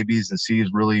 his A, B's and C's,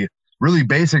 really, really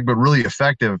basic, but really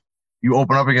effective. You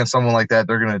open up against someone like that,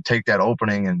 they're going to take that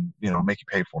opening and, make you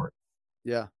pay for it.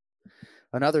 Yeah.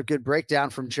 Another good breakdown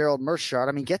from Gerald Meerschaert.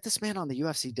 I mean, get this man on the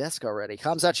UFC desk already.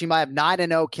 Khamzat Chimaev,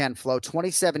 9-0 Ken Flo,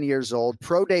 27 years old,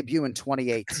 pro debut in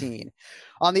 2018.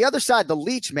 On the other side, the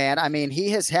Leech, man, I mean, he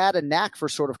has had a knack for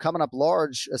sort of coming up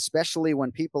large, especially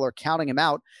when people are counting him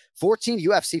out. 14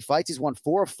 UFC fights. He's won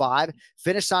 4 of 5,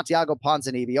 finished Santiago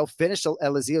Ponzinibbio, finished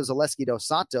Eliseo Zaleski dos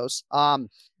Santos.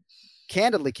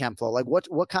 Candidly, Ken Flo, like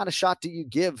what kind of shot do you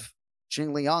give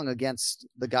Jing Liang against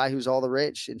the guy who's all the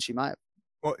rage in Chimaev?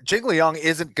 Well, Jing Liang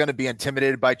isn't going to be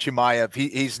intimidated by Chimaev.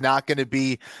 He's not going to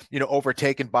be,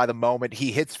 overtaken by the moment.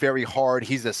 He hits very hard.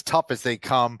 He's as tough as they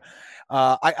come.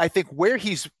 I think where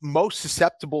he's most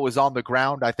susceptible is on the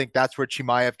ground. I think that's where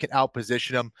Chimaev can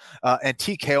outposition him and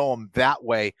TKO him that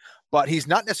way. But he's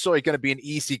not necessarily going to be an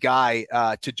easy guy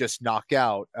to just knock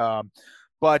out.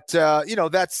 But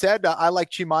that said, I like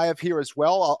Chimaev here as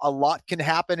well. A lot can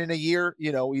happen in a year,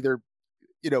 either,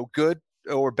 good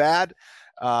or bad.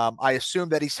 I assume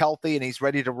that he's healthy and he's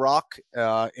ready to rock.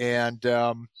 And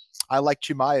I like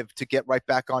Chimaev to get right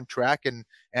back on track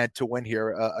and to win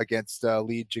here against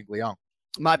Li Jingliang.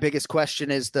 My biggest question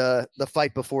is the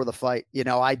fight before the fight.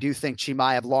 I do think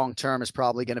Chimaev long-term is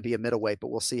probably going to be a middleweight, but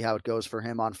we'll see how it goes for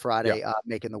him on Friday,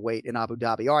 making the weight in Abu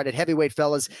Dhabi. All right, at heavyweight,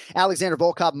 fellas, Alexander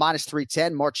Volkov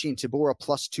 -310, Marcin Tybura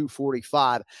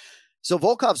 +245. So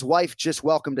Volkov's wife just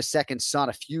welcomed a second son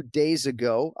a few days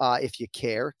ago, if you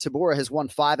care. Tybura has won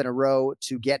 5 in a row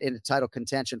to get into title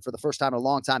contention for the first time in a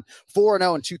long time.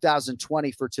 4-0 in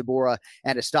 2020 for Tybura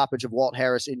and a stoppage of Walt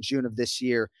Harris in June of this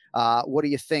year. What do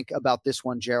you think about this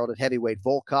one, Gerald, at heavyweight?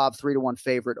 Volkov, 3-1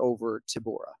 favorite over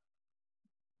Tybura.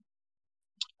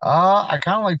 I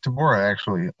kind of like Tybura,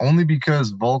 actually, only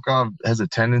because Volkov has a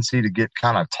tendency to get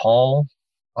kind of tall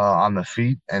on the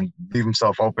feet and leave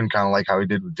himself open, kind of like how he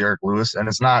did with Derek Lewis. And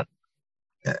it's not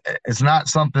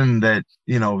something that,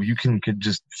 you could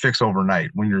just fix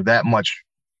overnight. When you're that much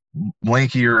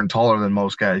lankier and taller than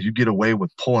most guys, you get away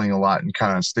with pulling a lot and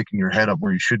kind of sticking your head up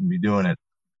where you shouldn't be doing it.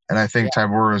 And I think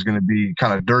Tybura is going to be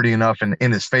kind of dirty enough and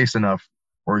in his face enough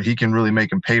where he can really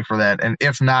make him pay for that. And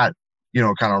if not,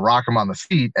 kind of rock him on the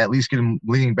feet, at least get him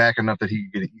leaning back enough that he can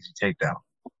get an easy takedown.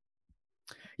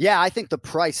 Yeah, I think the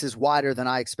price is wider than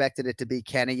I expected it to be,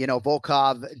 Kenny.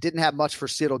 Volkov didn't have much for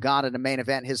Cyril Gane in the main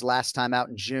event his last time out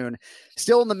in June.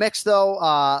 Still in the mix, though.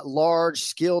 Large,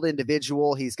 skilled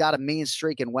individual. He's got a mean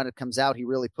streak, and when it comes out, he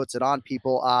really puts it on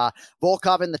people.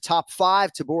 Volkov in the top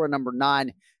 5, Tybura number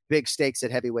 9. Big stakes at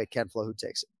heavyweight. Ken Flo, who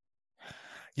takes it?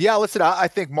 Yeah, listen, I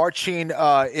think Marcin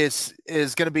is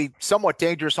going to be somewhat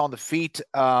dangerous on the feet.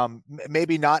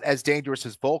 Maybe not as dangerous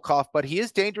as Volkov, but he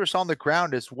is dangerous on the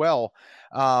ground as well.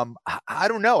 I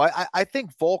don't know. I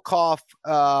think Volkov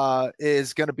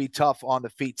is going to be tough on the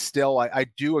feet still. I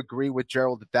do agree with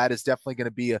Gerald that is definitely going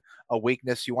to be a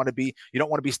weakness. You don't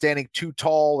want to be standing too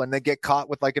tall and then get caught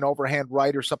with like an overhand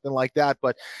right or something like that.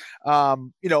 But,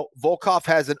 Volkov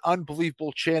has an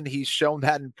unbelievable chin. He's shown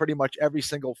that in pretty much every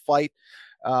single fight.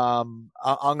 I'm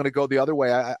going to go the other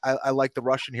way. I like the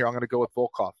Russian here. I'm going to go with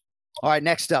Volkov. All right,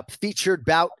 next up, featured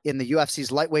bout in the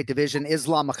UFC's lightweight division,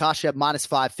 Islam Makhachev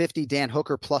 -550, Dan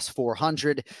Hooker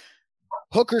 +400.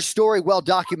 Hooker's story, well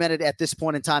documented at this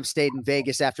point in time, stayed in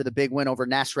Vegas after the big win over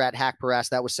Nasrat Haqparast.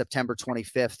 That was September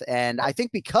 25th. And I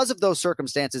think because of those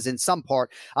circumstances, in some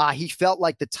part, he felt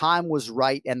like the time was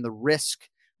right and the risk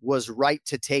was right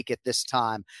to take at this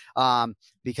time,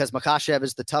 because Makhachev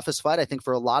is the toughest fight, I think,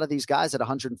 for a lot of these guys at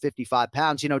 155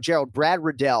 pounds. Gerald, Brad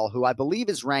Riddell, who I believe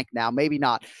is ranked now, maybe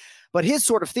not, but his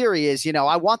sort of theory is,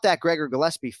 I want that Gregor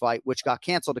Gillespie fight, which got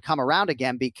canceled, to come around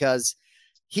again, because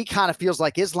he kind of feels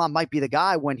like Islam might be the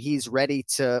guy when he's ready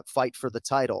to fight for the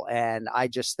title. And I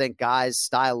just think guys,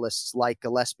 stylists like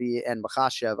Gillespie and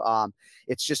Makhachev,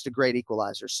 it's just a great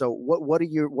equalizer. So what are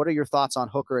your thoughts on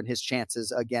Hooker and his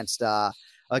chances against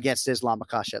Islam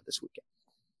Makhachev this weekend?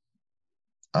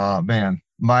 Man,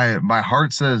 my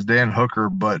heart says Dan Hooker,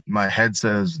 but my head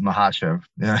says Makhachev.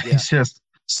 He's just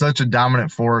such a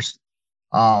dominant force.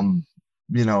 I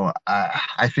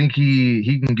think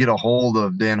he can get a hold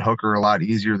of Dan Hooker a lot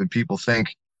easier than people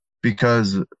think,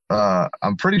 because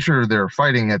I'm pretty sure they're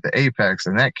fighting at the apex,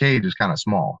 and that cage is kind of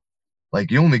small.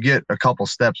 Like, you only get a couple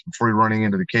steps before you're running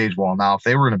into the cage wall. Now, if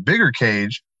they were in a bigger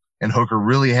cage and Hooker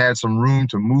really had some room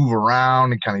to move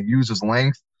around and kind of use his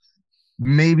length,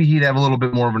 maybe he'd have a little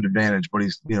bit more of an advantage. But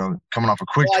he's, coming off a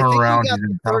quick turnaround. He's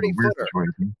in kind of a weird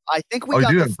situation. I think we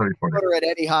got the 30-footer at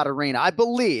Etihad Arena, I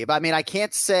believe. I mean, I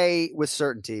can't say with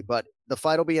certainty, but the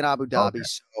fight will be in Abu Dhabi. Okay.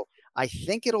 So I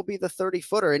think it'll be the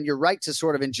 30-footer. And you're right to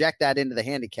sort of inject that into the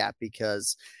handicap,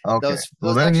 because those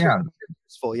then, are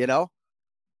useful,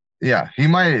 Yeah, he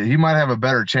might have a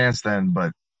better chance then,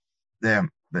 but damn,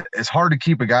 it's hard to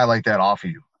keep a guy like that off of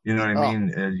you. You know what I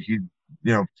mean? He,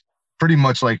 pretty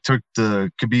much like took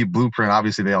the Khabib blueprint.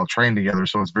 Obviously, they all train together,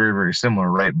 so it's very, very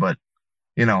similar, right? But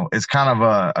it's kind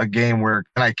of a game where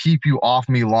can I keep you off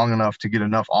me long enough to get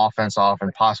enough offense off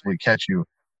and possibly catch you?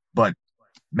 But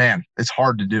man, it's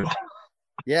hard to do.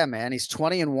 Yeah, man. He's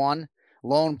 20-1.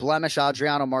 Lone blemish,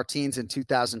 Adriano Martins in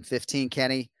 2015,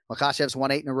 Kenny. Makhachev's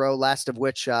won 8 in a row, last of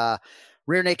which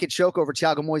rear naked choke over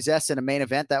Thiago Moises in a main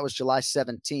event. That was July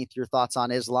 17th. Your thoughts on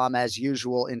Islam, as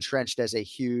usual, entrenched as a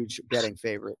huge betting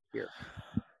favorite here?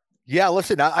 Yeah,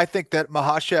 listen, I think that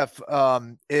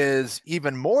Makhachev is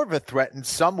even more of a threat in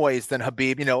some ways than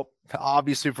Khabib.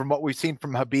 Obviously, from what we've seen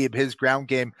from Khabib, his ground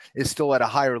game is still at a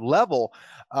higher level.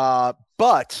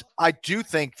 But I do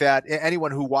think that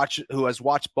anyone who has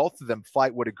watched both of them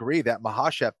fight would agree that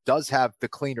Makhachev does have the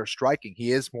cleaner striking.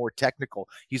 He is more technical.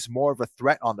 He's more of a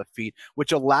threat on the feet,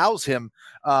 which allows him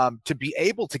to be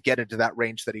able to get into that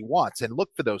range that he wants and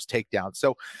look for those takedowns.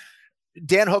 So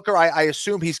Dan Hooker, I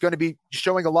assume he's going to be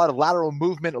showing a lot of lateral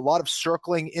movement, a lot of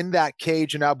circling in that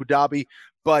cage in Abu Dhabi.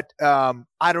 But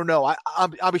I don't know.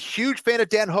 I'm a huge fan of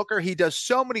Dan Hooker. He does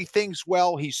so many things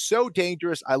well. He's so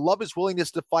dangerous. I love his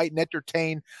willingness to fight and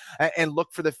entertain and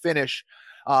look for the finish.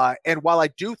 And while I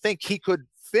do think he could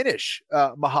finish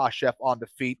Makhachev on the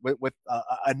feet with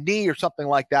a knee or something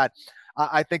like that,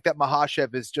 I think that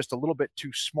Makhachev is just a little bit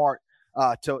too smart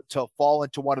to fall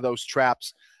into one of those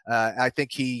traps. I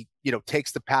think he,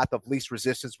 takes the path of least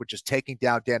resistance, which is taking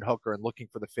down Dan Hooker and looking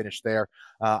for the finish there.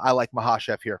 I like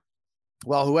Makhachev here.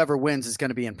 Well, whoever wins is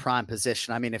going to be in prime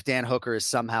position. I mean, if Dan Hooker is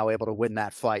somehow able to win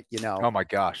that fight, Oh my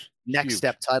gosh. Next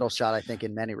step title shot, I think,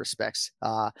 in many respects.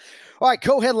 All right,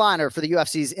 co-headliner for the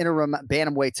UFC's interim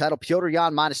bantamweight title, Petr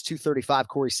Yan minus 235,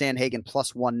 Corey Sandhagen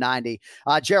plus 190.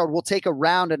 Gerald, we'll take a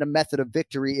round and a method of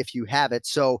victory if you have it.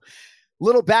 So,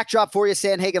 little backdrop for you.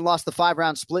 Sandhagen lost the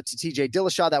 5-round split to TJ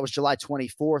Dillashaw. That was July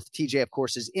 24th. TJ, of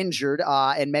course, is injured,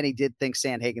 and many did think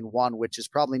Sandhagen won, which is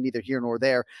probably neither here nor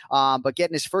there. But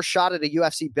getting his first shot at a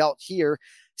UFC belt here,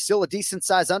 still a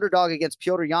decent-sized underdog against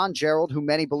Petr Yan, Gerald, who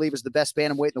many believe is the best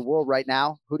bantamweight in the world right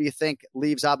now. Who do you think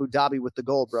leaves Abu Dhabi with the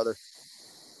gold, brother?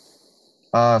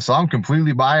 So I'm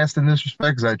completely biased in this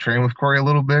respect because I train with Corey a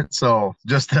little bit. So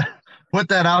just to put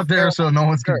that out there so no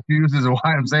one's confused as to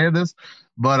why I'm saying this.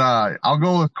 But I'll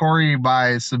go with Corey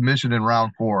by submission in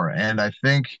round 4. And I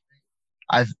think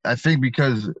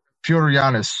because Petr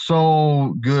Yan is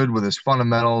so good with his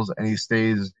fundamentals and he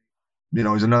stays,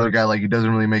 he's another guy, like, he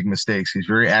doesn't really make mistakes. He's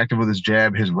very active with his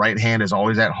jab. His right hand is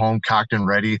always at home, cocked and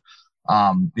ready.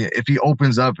 If he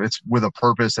opens up, it's with a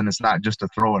purpose and it's not just a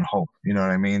throw and hope. You know what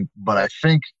I mean? But I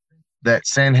think that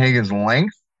Sandhagen's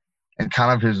length and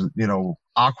kind of his,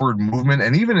 awkward movement,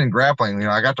 and even in grappling,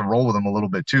 I got to roll with him a little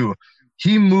bit too.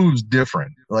 He moves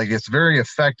different. Like, it's very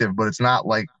effective, but it's not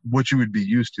like what you would be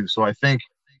used to. So I think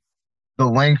the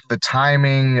length, the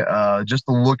timing, just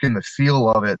the look and the feel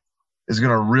of it is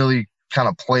going to really kind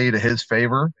of play to his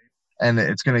favor. And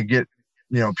it's going to get,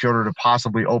 Petr to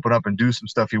possibly open up and do some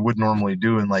stuff he would normally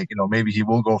do. And maybe he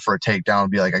will go for a takedown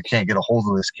and be like, I can't get a hold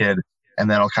of this kid. And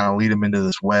that'll kind of lead him into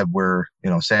this web where,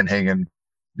 Sandhagen,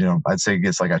 I'd say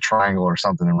gets like a triangle or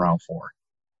something in round 4.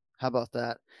 How about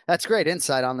that? That's great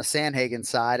insight on the Sandhagen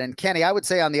side. And Kenny, I would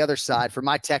say on the other side, for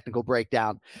my technical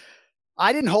breakdown,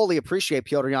 I didn't wholly appreciate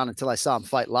Petr Yan until I saw him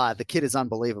fight live. The kid is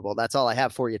unbelievable. That's all I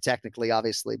have for you technically,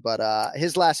 obviously. But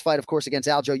his last fight, of course, against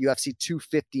Aljo, UFC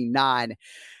 259.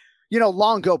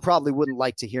 Longo probably wouldn't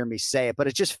like to hear me say it, but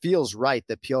it just feels right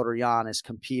that Petr Yan is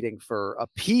competing for a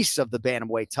piece of the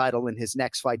bantamweight title in his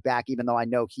next fight back, even though I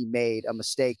know he made a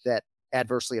mistake that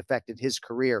adversely affected his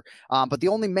career. But the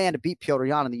only man to beat Petr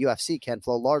Yan in the UFC, Ken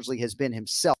Flo, largely has been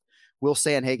himself. Will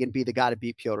Sandhagen be the guy to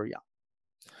beat Petr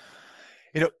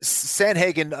Yan?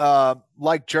 Sandhagen,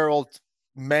 like Gerald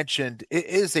mentioned, it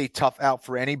is a tough out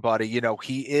for anybody.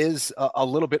 He is a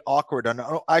little bit awkward,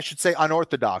 I should say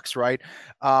unorthodox, right?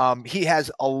 He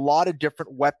has a lot of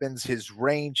different weapons. His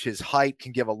range, his height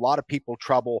can give a lot of people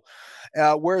trouble.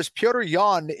 Whereas Petr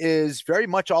Yan is very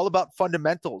much all about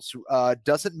fundamentals,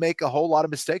 doesn't make a whole lot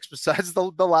of mistakes besides the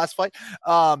last fight.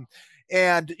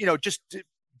 And just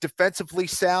defensively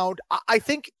sound. I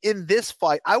think in this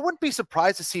fight, I wouldn't be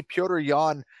surprised to see Petr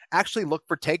Yan actually look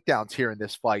for takedowns here in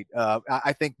this fight.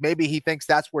 I think maybe he thinks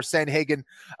that's where Sandhagen,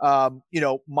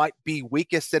 might be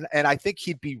weakest. And I think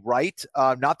he'd be right.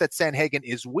 Not that Sandhagen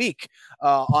is weak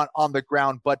on the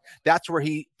ground, but that's where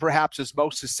he perhaps is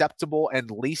most susceptible and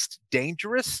least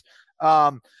dangerous.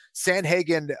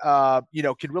 Sandhagen,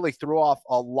 can really throw off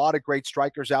a lot of great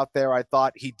strikers out there. I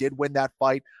thought he did win that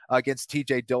fight against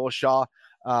TJ Dillashaw.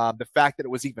 The fact that it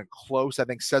was even close, I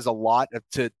think, says a lot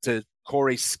to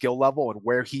Corey's skill level and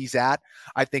where he's at.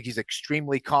 I think he's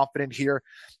extremely confident here.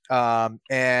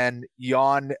 And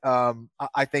Jan,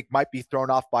 I think, might be thrown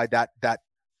off by that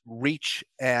reach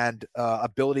and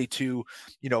ability to,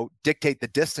 dictate the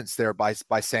distance there by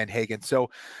Sandhagen. So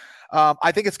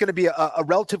I think it's going to be a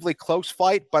relatively close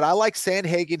fight, but I like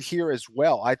Sandhagen here as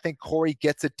well. I think Corey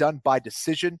gets it done by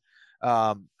decision.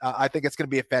 I think it's going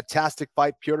to be a fantastic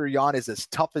fight. Petr Yan is as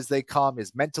tough as they come,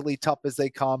 as mentally tough as they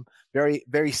come, very,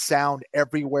 very sound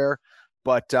everywhere.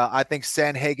 But I think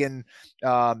Sandhagen,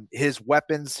 his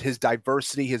weapons, his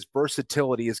diversity, his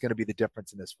versatility is going to be the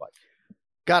difference in this fight.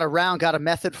 Got a round, got a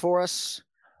method for us?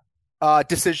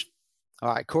 Decision.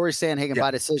 All right, Corey Sandhagen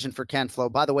by decision for Ken Flo.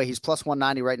 By the way, he's plus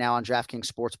 190 right now on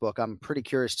DraftKings Sportsbook. I'm pretty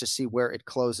curious to see where it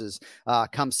closes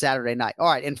come Saturday night. All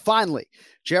right, and finally,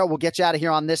 Gerald, we'll get you out of here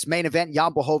on this main event.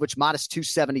 Jan Blachowicz minus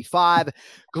 275.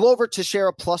 Glover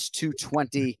Teixeira plus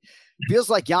 220.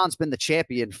 Feels like Jan's been the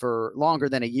champion for longer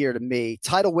than a year to me.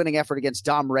 Title-winning effort against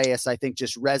Dom Reyes, I think,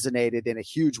 just resonated in a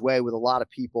huge way with a lot of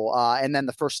people. And then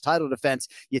the first title defense,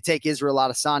 you take Israel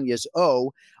Adesanya's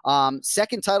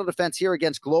second title defense here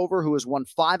against Glover, who has won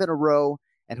 5 in a row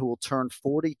and who will turn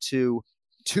 42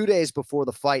 2 days before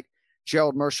the fight.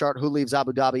 Gerald Meerschaert, who leaves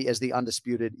Abu Dhabi as the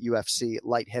undisputed UFC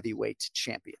light heavyweight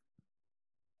champion.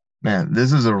 Man,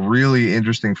 this is a really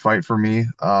interesting fight for me.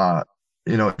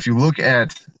 If you look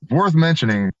at, worth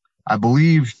mentioning, I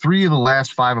believe 3 of the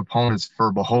last 5 opponents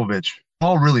for Blachowicz,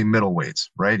 all really middleweights,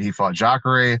 right? He fought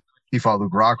Jacare, he fought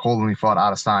Luke Rockhold, and he fought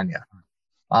Adesanya.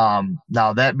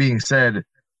 Now, that being said,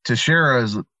 Teixeira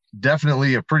is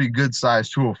definitely a pretty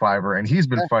good-sized 205er, and he's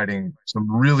been fighting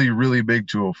some really, really big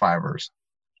 205ers.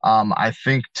 I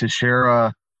think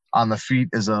Teixeira on the feet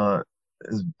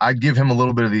I'd give him a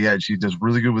little bit of the edge. He does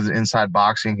really good with his inside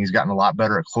boxing. He's gotten a lot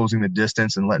better at closing the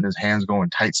distance and letting his hands go in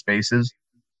tight spaces.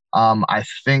 I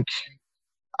think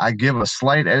I give a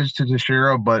slight edge to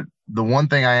Teixeira, but the one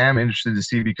thing I am interested to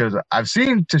see, because I've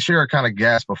seen Teixeira kind of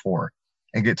gas before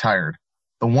and get tired.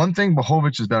 The one thing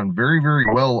Blachowicz has done very, very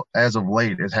well as of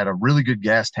late is had a really good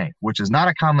gas tank, which is not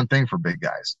a common thing for big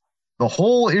guys. The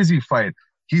whole Izzy fight,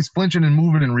 he's flinching and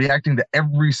moving and reacting to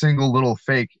every single little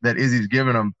fake that Izzy's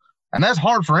giving him. And that's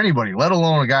hard for anybody, let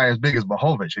alone a guy as big as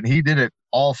Blachowicz. And he did it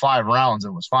all 5 rounds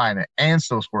and was fine and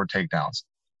still scored takedowns.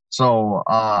 So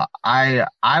I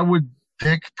would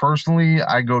pick, personally,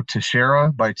 I go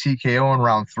Teixeira by TKO in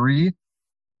round 3.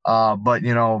 But,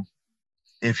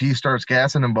 if he starts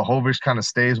gassing and Blachowicz kind of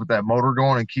stays with that motor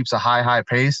going and keeps a high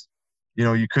pace,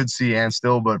 you could see and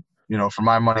still. But, for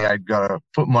my money, I'd got to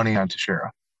put money on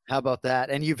Teixeira. How about that?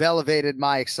 And you've elevated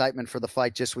my excitement for the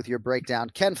fight just with your breakdown.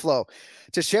 Ken Flo,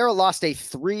 Teixeira lost a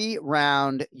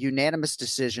 3-round unanimous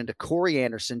decision to Corey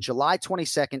Anderson, July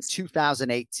 22nd,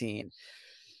 2018.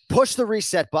 Push the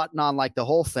reset button on like the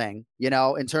whole thing,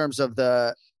 in terms of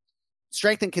the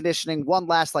strength and conditioning, one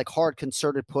last like hard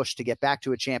concerted push to get back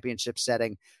to a championship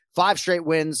setting. 5 straight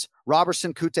wins,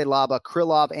 Robertson, Kutelaba,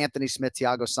 Krylov, Anthony Smith,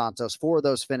 Thiago Santos, 4 of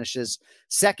those finishes.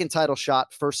 Second title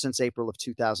shot, first since April of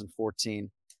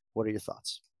 2014. What are your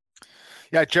thoughts?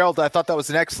 Yeah, Gerald, I thought that was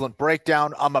an excellent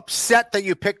breakdown. I'm upset that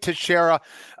you picked Teixeira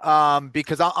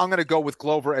because I'm going to go with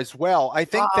Glover as well. I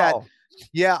think I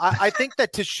think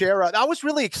that Teixeira, I was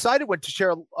really excited when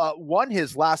Teixeira won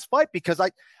his last fight because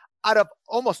out of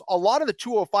almost a lot of the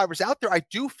 205ers out there, I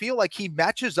do feel like he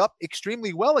matches up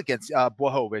extremely well against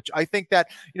Blachowicz. I think that,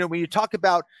 when you talk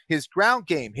about his ground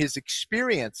game, his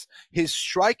experience, his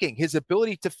striking, his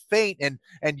ability to feint and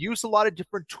use a lot of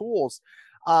different tools,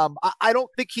 I don't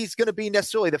think he's going to be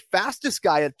necessarily the fastest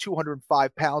guy at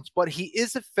 205 pounds, but he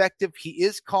is effective. He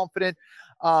is confident.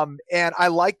 And I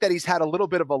like that he's had a little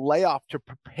bit of a layoff to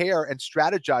prepare and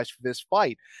strategize for this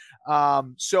fight.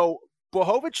 So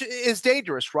Blachowicz is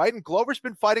dangerous, right? And Glover's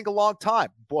been fighting a long time.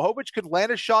 Blachowicz could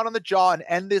land a shot on the jaw and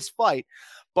end this fight.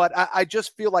 But I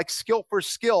just feel like skill for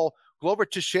skill, Glover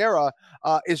Teixeira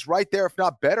is right there, if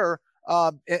not better.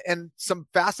 And some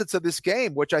facets of this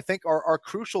game, which I think are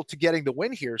crucial to getting the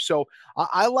win here. So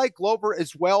I like Glover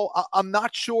as well. I'm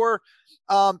not sure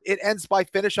it ends by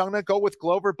finish. I'm going to go with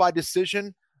Glover by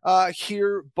decision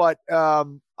here, but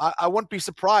I wouldn't be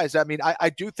surprised. I mean, I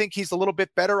do think he's a little bit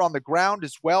better on the ground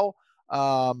as well.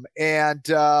 I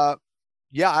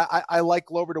like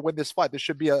Glover to win this fight. This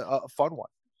should be a fun one.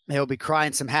 He'll be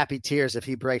crying some happy tears if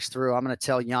he breaks through. I'm going to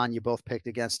tell Jan you both picked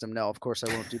against him. No, of course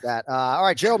I won't do that. All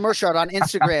right, Gerald Meerschaert on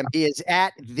Instagram. He is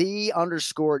at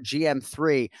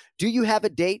 @the_GM3. Do you have a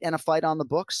date and a fight on the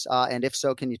books? And if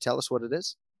so, can you tell us what it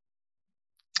is?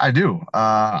 I do.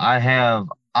 I have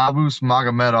Abus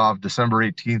Magomedov December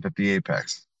 18th at the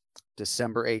Apex.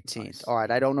 December 18th. All right.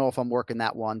 I don't know if I'm working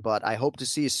that one, but I hope to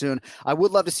see you soon. I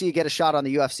would love to see you get a shot on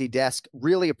the UFC desk.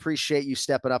 Really appreciate you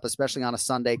stepping up, especially on a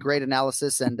Sunday. Great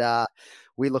analysis. And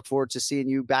we look forward to seeing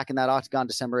you back in that octagon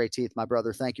December 18th, my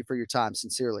brother. Thank you for your time.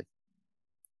 Sincerely.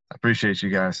 I appreciate you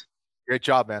guys. Great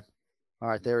job, man. All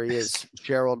right. There he is.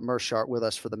 Gerald Meerschaert with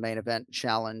us for the main event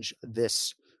challenge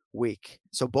this week.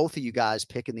 So both of you guys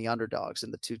picking the underdogs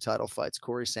in the 2 title fights,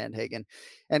 Corey Sandhagen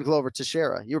and Glover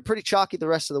Teixeira. You were pretty chalky the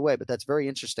rest of the way, but that's very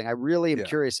interesting. I really am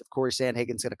curious if Corey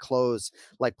Sandhagen's going to close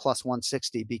like plus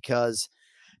 160, because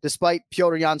despite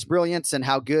Petr Yan's brilliance and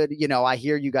how good, I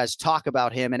hear you guys talk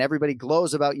about him and everybody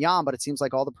glows about Yan, but it seems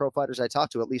like all the pro fighters I talk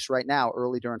to, at least right now,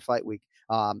 early during fight week,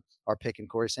 are picking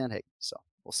Corey Sandhagen. So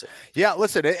we'll see. Yeah,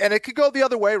 listen, and it could go the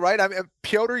other way, right? I mean,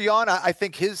 Petr Yan, I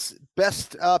think his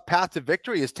best path to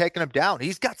victory is taking him down.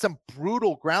 He's got some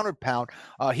brutal ground and pound.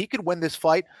 He could win this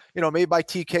fight, maybe by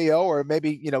TKO or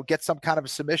maybe, get some kind of a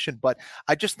submission. But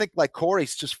I just think like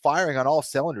Corey's just firing on all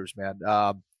cylinders, man.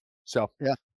 All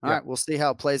right, we'll see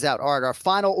how it plays out. All right, our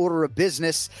final order of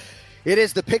business. It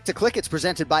is the Pick to Click. It's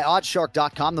presented by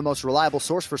Oddshark.com, the most reliable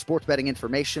source for sports betting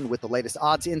information with the latest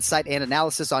odds, insight, and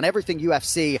analysis on everything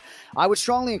UFC. I would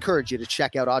strongly encourage you to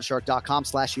check out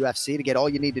Oddshark.com/UFC to get all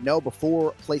you need to know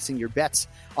before placing your bets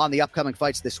on the upcoming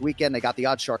fights this weekend. They got the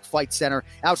Oddshark Fight Center,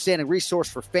 outstanding resource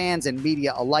for fans and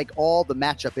media alike. All the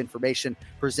matchup information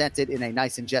presented in a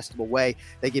nice, ingestible way.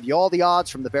 They give you all the odds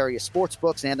from the various sports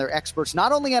books, and they're experts,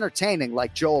 not only entertaining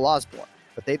like Joel Osborne,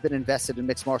 but they've been invested in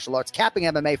mixed martial arts, capping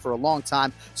MMA for a long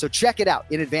time. So check it out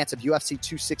in advance of UFC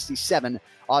 267,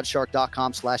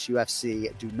 Oddshark.com/UFC.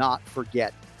 Do not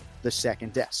forget the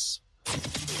second deaths.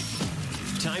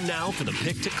 Time now for the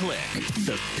Pick to Click.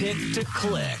 The Pick to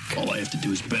Click. All I have to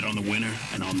do is bet on the winner,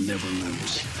 and I'll never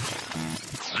lose.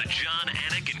 The John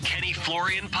Anik and Kenny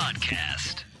Florian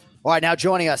podcast. All right, now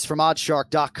joining us from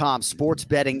Oddshark.com, sports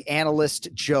betting analyst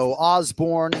Joe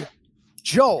Osborne.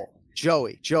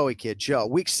 Joey, kid, Joe.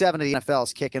 Week 7 of the NFL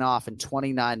is kicking off in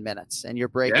 29 minutes, and you're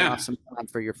breaking off some time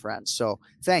for your friends. So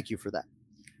thank you for that.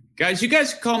 Guys, you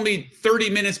guys call me 30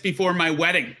 minutes before my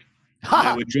wedding.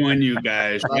 I would join you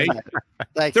guys,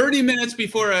 right? 30 minutes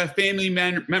before a family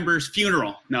member's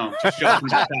funeral. No, just joking.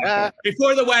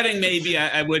 Before the wedding, maybe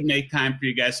I would make time for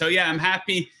you guys. So, yeah, I'm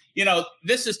happy.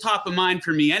 This is top of mind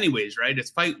for me anyways, right?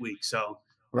 It's fight week. So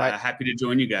happy to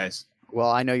join you guys. Well,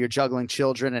 I know you're juggling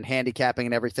children and handicapping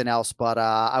and everything else, but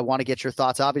I want to get your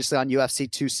thoughts, obviously, on UFC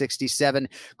 267.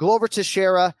 Glover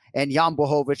Teixeira and Jan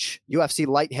Blachowicz, UFC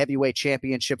light heavyweight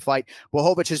championship fight.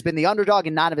 Blachowicz has been the underdog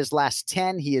in 9 of his last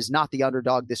 10. He is not the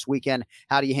underdog this weekend.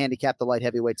 How do you handicap the light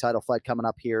heavyweight title fight coming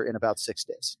up here in about 6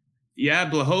 days? Yeah,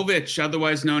 Blachowicz,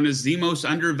 otherwise known as the most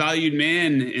undervalued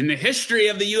man in the history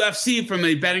of the UFC from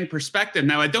a betting perspective.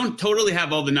 Now, I don't totally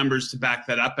have all the numbers to back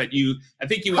that up, but I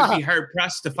think you would be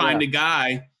hard-pressed to find a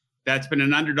guy that's been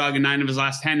an underdog in 9 of his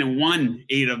last 10 and won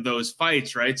 8 of those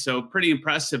fights, right? So pretty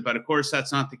impressive, but of course,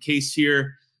 that's not the case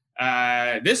here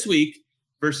this week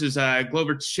versus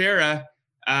Glover Teixeira.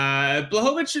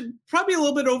 Blachowicz is probably a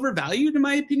little bit overvalued, in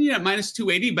my opinion, at minus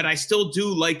 280, but I still do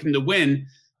like him to win.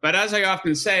 But as I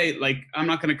often say, I'm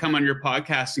not going to come on your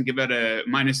podcast and give it a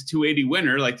minus 280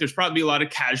 winner. There's probably a lot of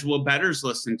casual bettors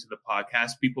listening to the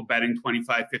podcast, people betting $25,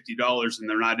 $50, and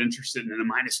they're not interested in a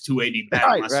minus 280 bet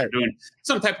unless they're doing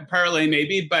some type of parlay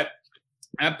maybe. But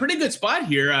a pretty good spot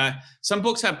here. Some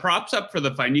books have props up for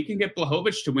the fight, and you can get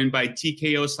Blachowicz to win by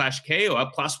TKO/KO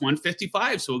at plus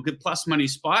 155. So a good plus money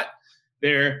spot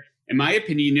there. In my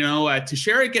opinion,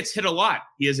 Teixeira gets hit a lot.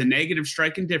 He has a negative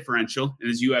striking differential in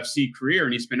his UFC career,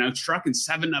 and he's been outstruck in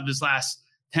 7 of his last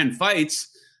 10 fights.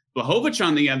 Blachowicz,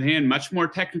 on the other hand, much more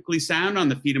technically sound on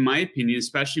the feet, in my opinion,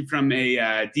 especially from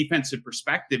a defensive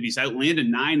perspective. He's outlanded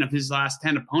 9 of his last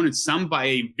 10 opponents, some by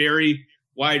a very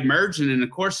wide margin. And, of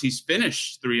course, he's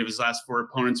finished 3 of his last 4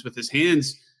 opponents with his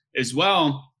hands as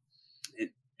well.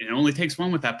 It only takes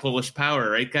one with that Polish power,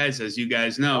 right, guys? As you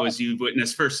guys know, as you've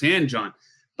witnessed firsthand, John.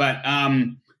 But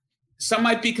some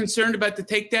might be concerned about the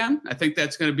takedown. I think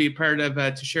that's going to be part of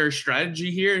Teixeira's strategy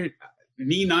here.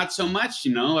 Me, not so much.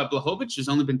 Blachowicz has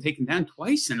only been taken down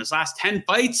twice in his last 10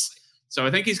 fights. So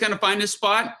I think he's going to find his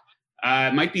spot.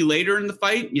 It might be later in the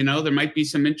fight. There might be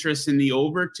some interest in the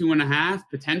over 2.5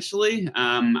 potentially.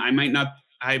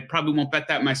 I probably won't bet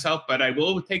that myself, but I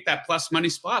will take that plus money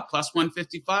spot, plus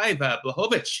 155,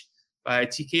 Blachowicz by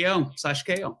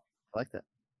TKO/KO. I like that.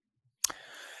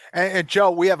 And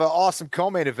Joe, we have an awesome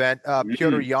co-main event.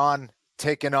 Petr Yan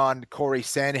taking on Corey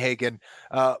Sandhagen.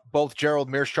 Both Gerald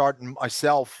Meerschaert and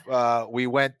myself, we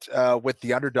went with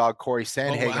the underdog Corey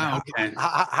Sandhagen. Oh, wow. Okay.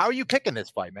 How are you picking this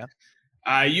fight, man?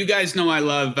 You guys know I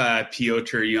love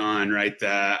Petr Yan, right?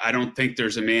 I don't think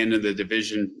there's a man in the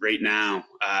division right now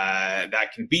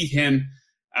that can beat him.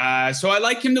 So I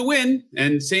like him to win.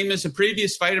 And same as the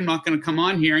previous fight, I'm not going to come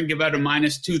on here and give out a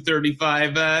minus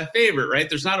 235 favorite, right?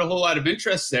 There's not a whole lot of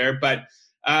interest there. But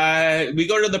we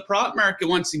go to the prop market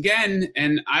once again,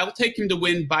 and I'll take him to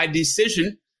win by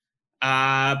decision,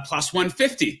 plus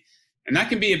 150. And that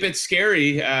can be a bit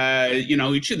scary.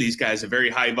 Each of these guys is a very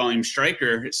high volume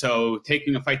striker. So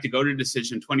taking a fight to go to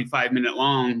decision 25-minute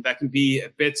long, that can be a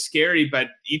bit scary. But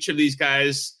each of these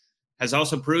guys has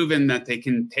also proven that they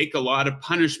can take a lot of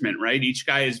punishment, right? Each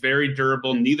guy is very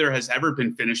durable. Neither has ever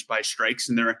been finished by strikes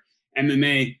in their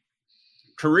MMA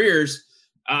careers.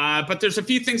 But there's a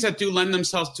few things that do lend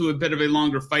themselves to a bit of a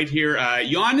longer fight here.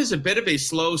 Yan is a bit of a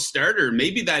slow starter.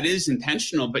 Maybe that is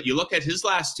intentional, but you look at his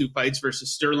last two fights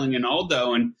versus Sterling and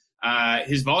Aldo, and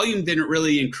his volume didn't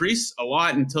really increase a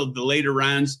lot until the later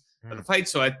rounds of the fight.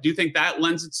 So I do think that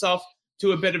lends itself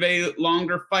to a bit of a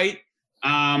longer fight.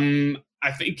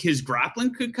 I think his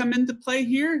grappling could come into play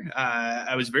here.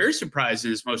 I was very surprised in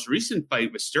his most recent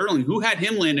fight with Sterling, who had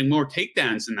him landing more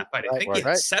takedowns in that fight. I think he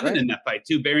had seven in that fight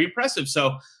too. Very impressive.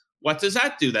 So what does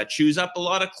that do? That chews up a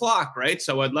lot of clock, right?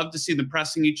 So I'd love to see them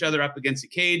pressing each other up against the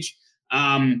cage.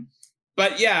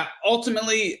 But yeah,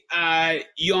 ultimately,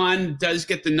 Yan does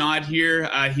get the nod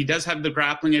here. He does have the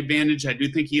grappling advantage. I do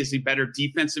think he is a better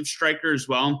defensive striker as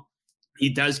well. He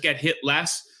does get hit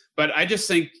less, but I just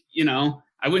think,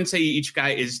 I wouldn't say each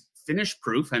guy is finish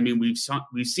proof. I mean, we've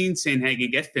seen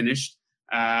Sandhagen get finished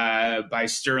by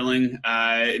Sterling.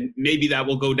 Maybe that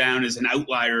will go down as an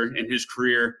outlier in his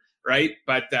career, right?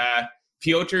 But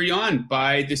Petr Yan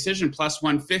by decision plus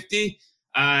 150.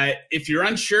 If you're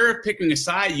unsure of picking a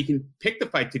side, you can pick the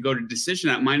fight to go to decision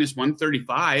at minus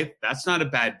 135. That's not a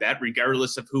bad bet,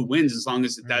 regardless of who wins, as long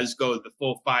as it does go the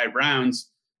full 5 rounds.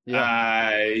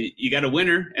 Yeah. You got a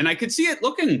winner, and I could see it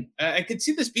looking. I could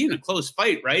see this being a close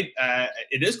fight, right?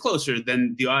 It is closer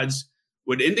than the odds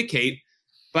would indicate,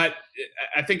 but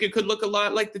I think it could look a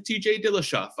lot like the TJ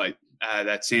Dillashaw fight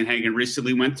that Sandhagen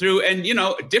recently went through, and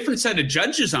a different set of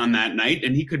judges on that night,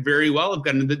 and he could very well have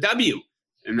gotten the W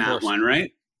in that one,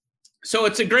 right? So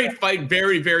it's a great fight,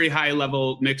 very, very high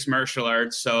level mixed martial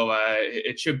arts. So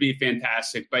it should be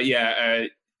fantastic. But yeah.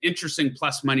 Interesting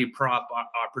plus money prop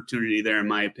opportunity there, in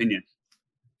my opinion.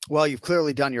 Well, you've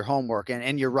clearly done your homework,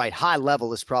 and you're right. High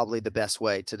level is probably the best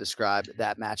way to describe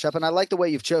that matchup. And I like the way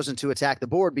you've chosen to attack the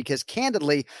board because,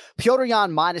 candidly, Petr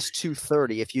Yan minus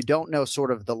 230. If you don't know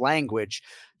sort of the language,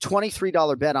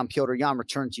 $23 bet on Petr Yan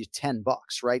returns you $10,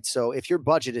 right? So if your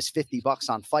budget is $50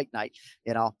 on fight night,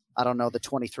 I don't know, the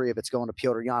 23 of it's going to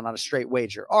Petr Yan on a straight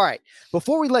wager. All right.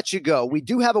 Before we let you go, we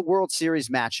do have a World Series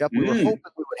matchup. We were hoping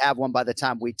we would have one by the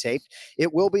time we taped.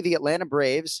 It will be the Atlanta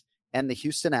Braves and the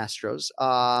Houston Astros.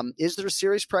 Is there a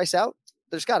series price out?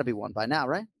 There's got to be one by now,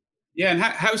 right? Yeah, and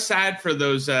how sad for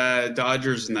those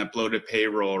Dodgers and that bloated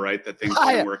payroll, right? That things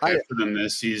didn't work out for them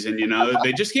this season.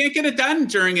 They just can't get it done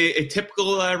during a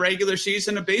typical regular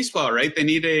season of baseball, right? They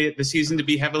need the season to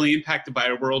be heavily impacted by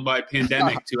a worldwide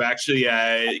pandemic to actually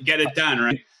get it done,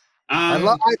 right? I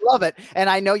love it. And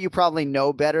I know you probably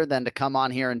know better than to come on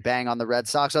here and bang on the Red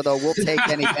Sox, although we'll take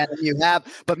any venom you have.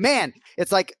 But, man,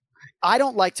 it's like I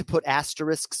don't like to put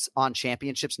asterisks on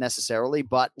championships necessarily,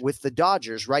 but with the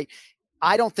Dodgers, right,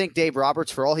 I don't think Dave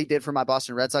Roberts, for all he did for my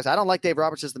Boston Red Sox, I don't like Dave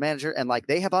Roberts as the manager, and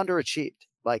they have underachieved.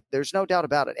 There's no doubt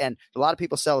about it. And a lot of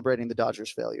people celebrating the Dodgers'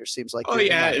 failure. Seems like. Oh,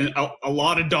 yeah. And a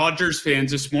lot of Dodgers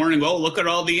fans this morning, well, look at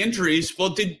all the injuries. Well,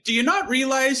 do you not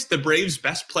realize the Braves'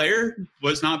 best player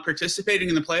was not participating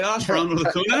in the playoffs, Ronald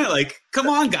Acuna? Come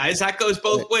on, guys. That goes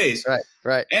both ways.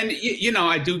 Right. And,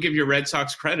 I do give your Red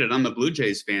Sox credit. I'm the Blue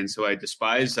Jays fan, so I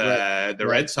despise the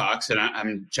Red Sox. And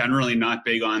I'm generally not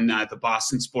big on the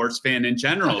Boston sports fan in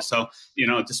general. So,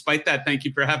 despite that, thank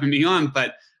you for having me on.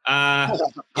 But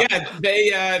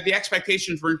the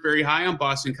expectations weren't very high on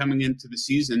Boston coming into the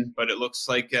season, but it looks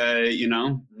like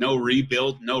no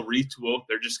rebuild, no retool.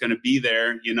 They're just going to be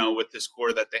there, with this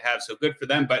core that they have. So good for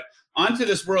them. But on to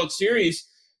this World Series,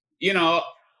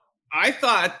 I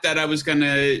thought that I was going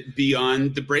to be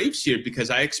on the Braves here because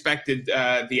I expected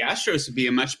the Astros to be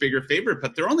a much bigger favorite,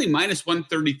 but they're only minus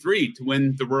 133 to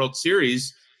win the World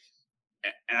Series.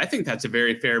 And I think that's a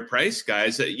very fair price,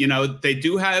 guys. They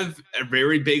do have a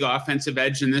very big offensive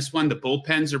edge in this one. The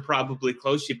bullpens are probably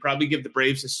close. You'd probably give the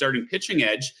Braves a starting pitching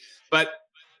edge, but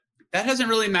that hasn't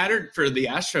really mattered for the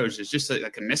Astros. It's just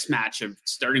like a mismatch of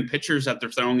starting pitchers that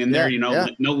they're throwing in there.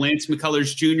 No Lance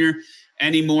McCullers Jr.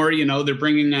 anymore. They're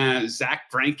bringing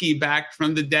Zach Greinke back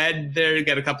from the dead there to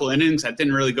get a couple innings. That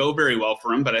didn't really go very well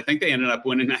for him, but I think they ended up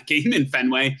winning that game in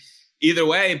Fenway either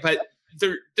way. But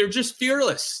they're just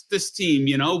fearless, this team.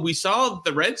 You know, we saw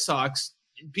the Red Sox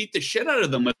beat the shit out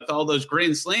of them with all those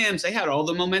grand slams. They had all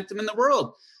the momentum in the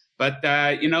world, but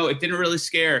it didn't really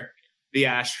scare the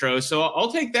Astros. So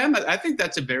I'll take them. I think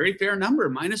that's a very fair number,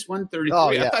 minus 133.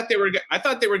 Oh, yeah. I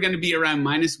thought they were going to be around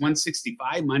minus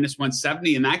 165, minus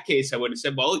 170. In that case, I would have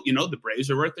said, well, the Braves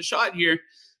are worth a shot here,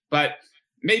 but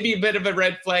maybe a bit of a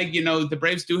red flag. The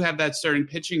Braves do have that starting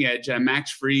pitching edge.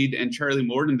 Max Fried and Charlie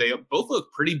Morton, they both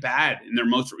look pretty bad in their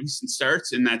most recent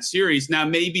starts in that series. Now,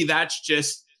 maybe that's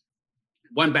just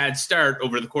one bad start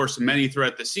over the course of many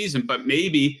throughout the season, but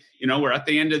maybe, we're at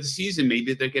the end of the season.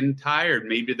 Maybe they're getting tired.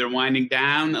 Maybe they're winding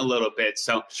down a little bit.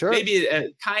 So maybe a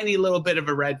tiny little bit of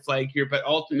a red flag here, but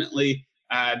ultimately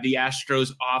the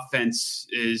Astros offense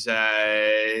is,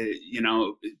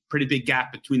 pretty big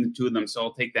gap between the two of them. So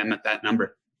I'll take them at that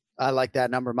number. I like that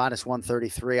number, minus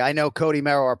 133. I know Cody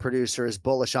Merrill, our producer, is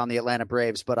bullish on the Atlanta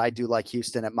Braves, but I do like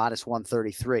Houston at minus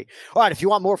 133. All right, if you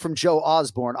want more from Joe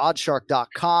Osborne,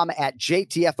 oddshark.com, at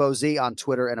JTFOZ on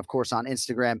Twitter, and, of course, on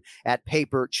Instagram at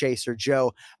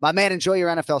PaperChaserJoe. My man, enjoy your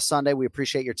NFL Sunday. We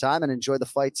appreciate your time, and enjoy the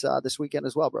fights this weekend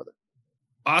as well, brother.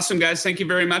 Awesome, guys. Thank you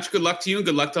very much. Good luck to you, and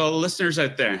good luck to all the listeners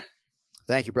out there.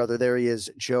 Thank you, brother. There he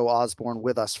is, Joe Osborne,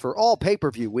 with us for all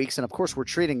pay-per-view weeks. And, of course, we're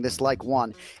treating this like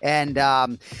one. And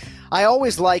I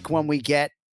always like when we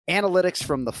get analytics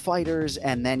from the fighters,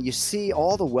 and then you see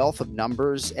all the wealth of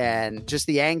numbers and just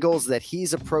the angles that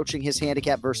he's approaching his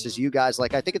handicap versus you guys.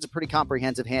 Like, I think it's a pretty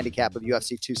comprehensive handicap of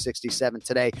UFC 267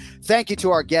 today. Thank you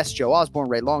to our guests, Joe Osborne,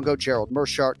 Ray Longo, Gerald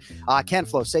Meerschaert, Ken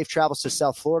Flo. Safe travels to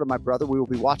South Florida, my brother. We will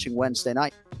be watching Wednesday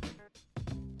night.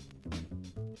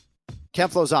 Ken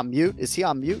Flo's on mute. Is he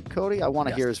on mute, Cody? I want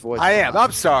to hear his voice. I am.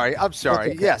 I'm sorry.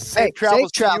 Okay. Yes. Safe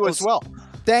travels to you as well.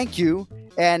 Thank you.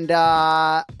 And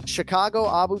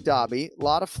Chicago, Abu Dhabi, a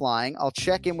lot of flying. I'll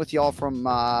check in with y'all from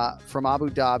Abu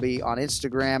Dhabi on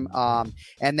Instagram.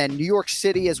 And then New York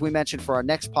City, as we mentioned, for our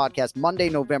next podcast, Monday,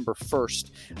 November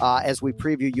 1st, as we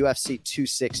preview UFC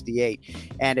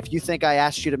 268. And if you think I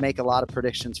asked you to make a lot of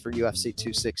predictions for UFC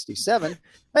 267,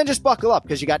 then just buckle up,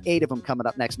 because you got 8 of them coming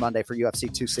up next Monday for UFC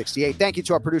 268. Thank you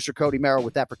to our producer, Cody Merrill.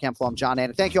 With that, for Ken Flo, I'm John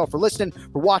Anna. Thank you all for listening,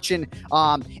 for watching.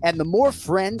 And the more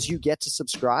friends you get to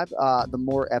subscribe, the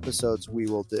more episodes we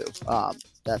will do.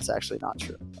 That's actually not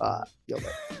true. You'll know.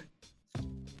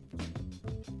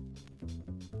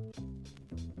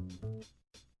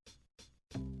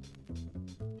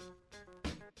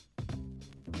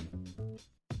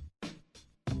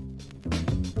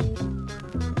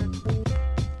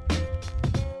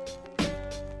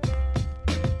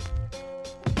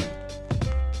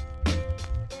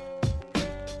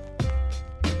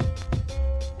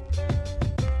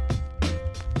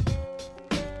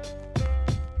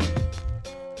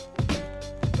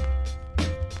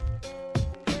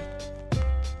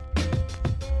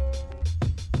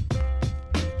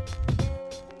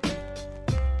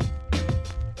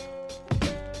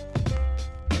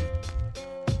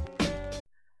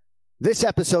 This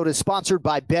episode is sponsored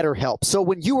by BetterHelp. So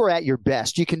when you are at your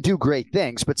best, you can do great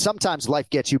things, but sometimes life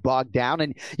gets you bogged down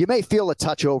and you may feel a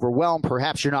touch overwhelmed.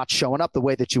 Perhaps you're not showing up the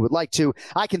way that you would like to.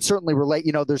 I can certainly relate.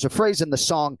 There's a phrase in the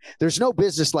song, there's no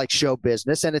business like show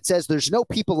business. And it says there's no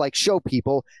people like show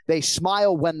people. They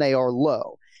smile when they are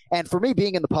low. And for me,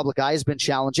 being in the public eye has been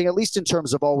challenging, at least in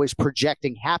terms of always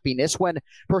projecting happiness when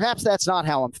perhaps that's not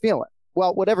how I'm feeling.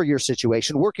 Well, whatever your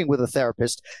situation, working with a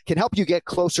therapist can help you get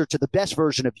closer to the best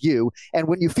version of you. And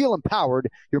when you feel empowered,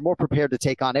 you're more prepared to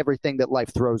take on everything that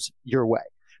life throws your way.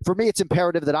 For me, it's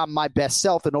imperative that I'm my best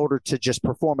self in order to just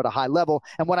perform at a high level.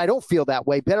 And when I don't feel that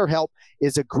way, BetterHelp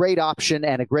is a great option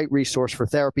and a great resource for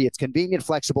therapy. It's convenient,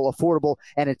 flexible, affordable,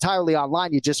 and entirely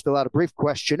online. You just fill out a brief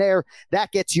questionnaire.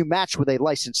 That gets you matched with a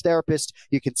licensed therapist.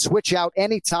 You can switch out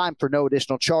anytime for no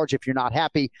additional charge if you're not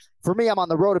happy. For me, I'm on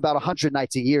the road about 100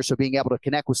 nights a year, so being able to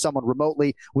connect with someone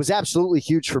remotely was absolutely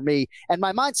huge for me. And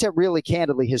my mindset really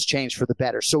candidly has changed for the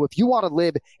better. So if you want to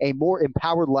live a more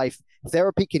empowered life,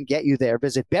 therapy can get you there.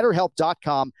 Visit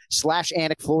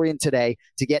BetterHelp.com/AnikFlorian today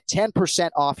to get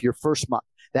 10% off your first month.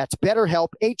 That's BetterHelp,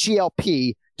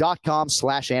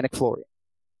 HELP.com/AnikFlorian.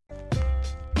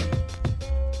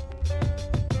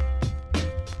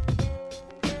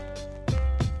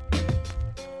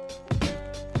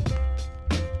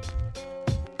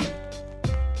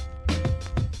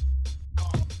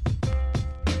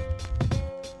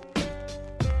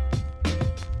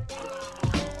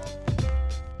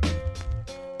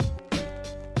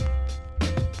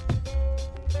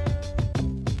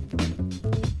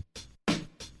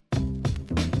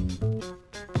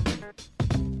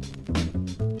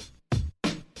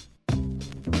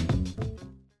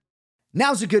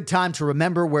 Now's a good time to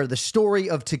remember where the story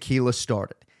of tequila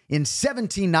started. In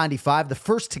 1795, the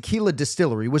first tequila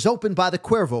distillery was opened by the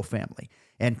Cuervo family,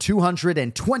 and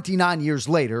 229 years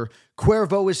later,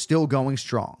 Cuervo is still going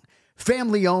strong.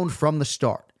 Family owned from the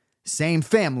start. Same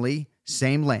family,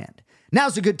 same land.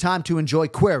 Now's a good time to enjoy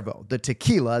Cuervo, the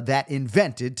tequila that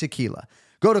invented tequila.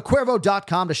 Go to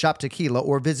Cuervo.com to shop tequila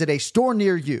or visit a store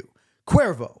near you.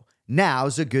 Cuervo,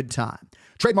 now's a good time.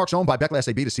 Trademarks owned by Beckless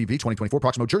AB to CV 2024,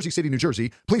 Proximo, Jersey City, New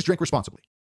Jersey. Please drink responsibly.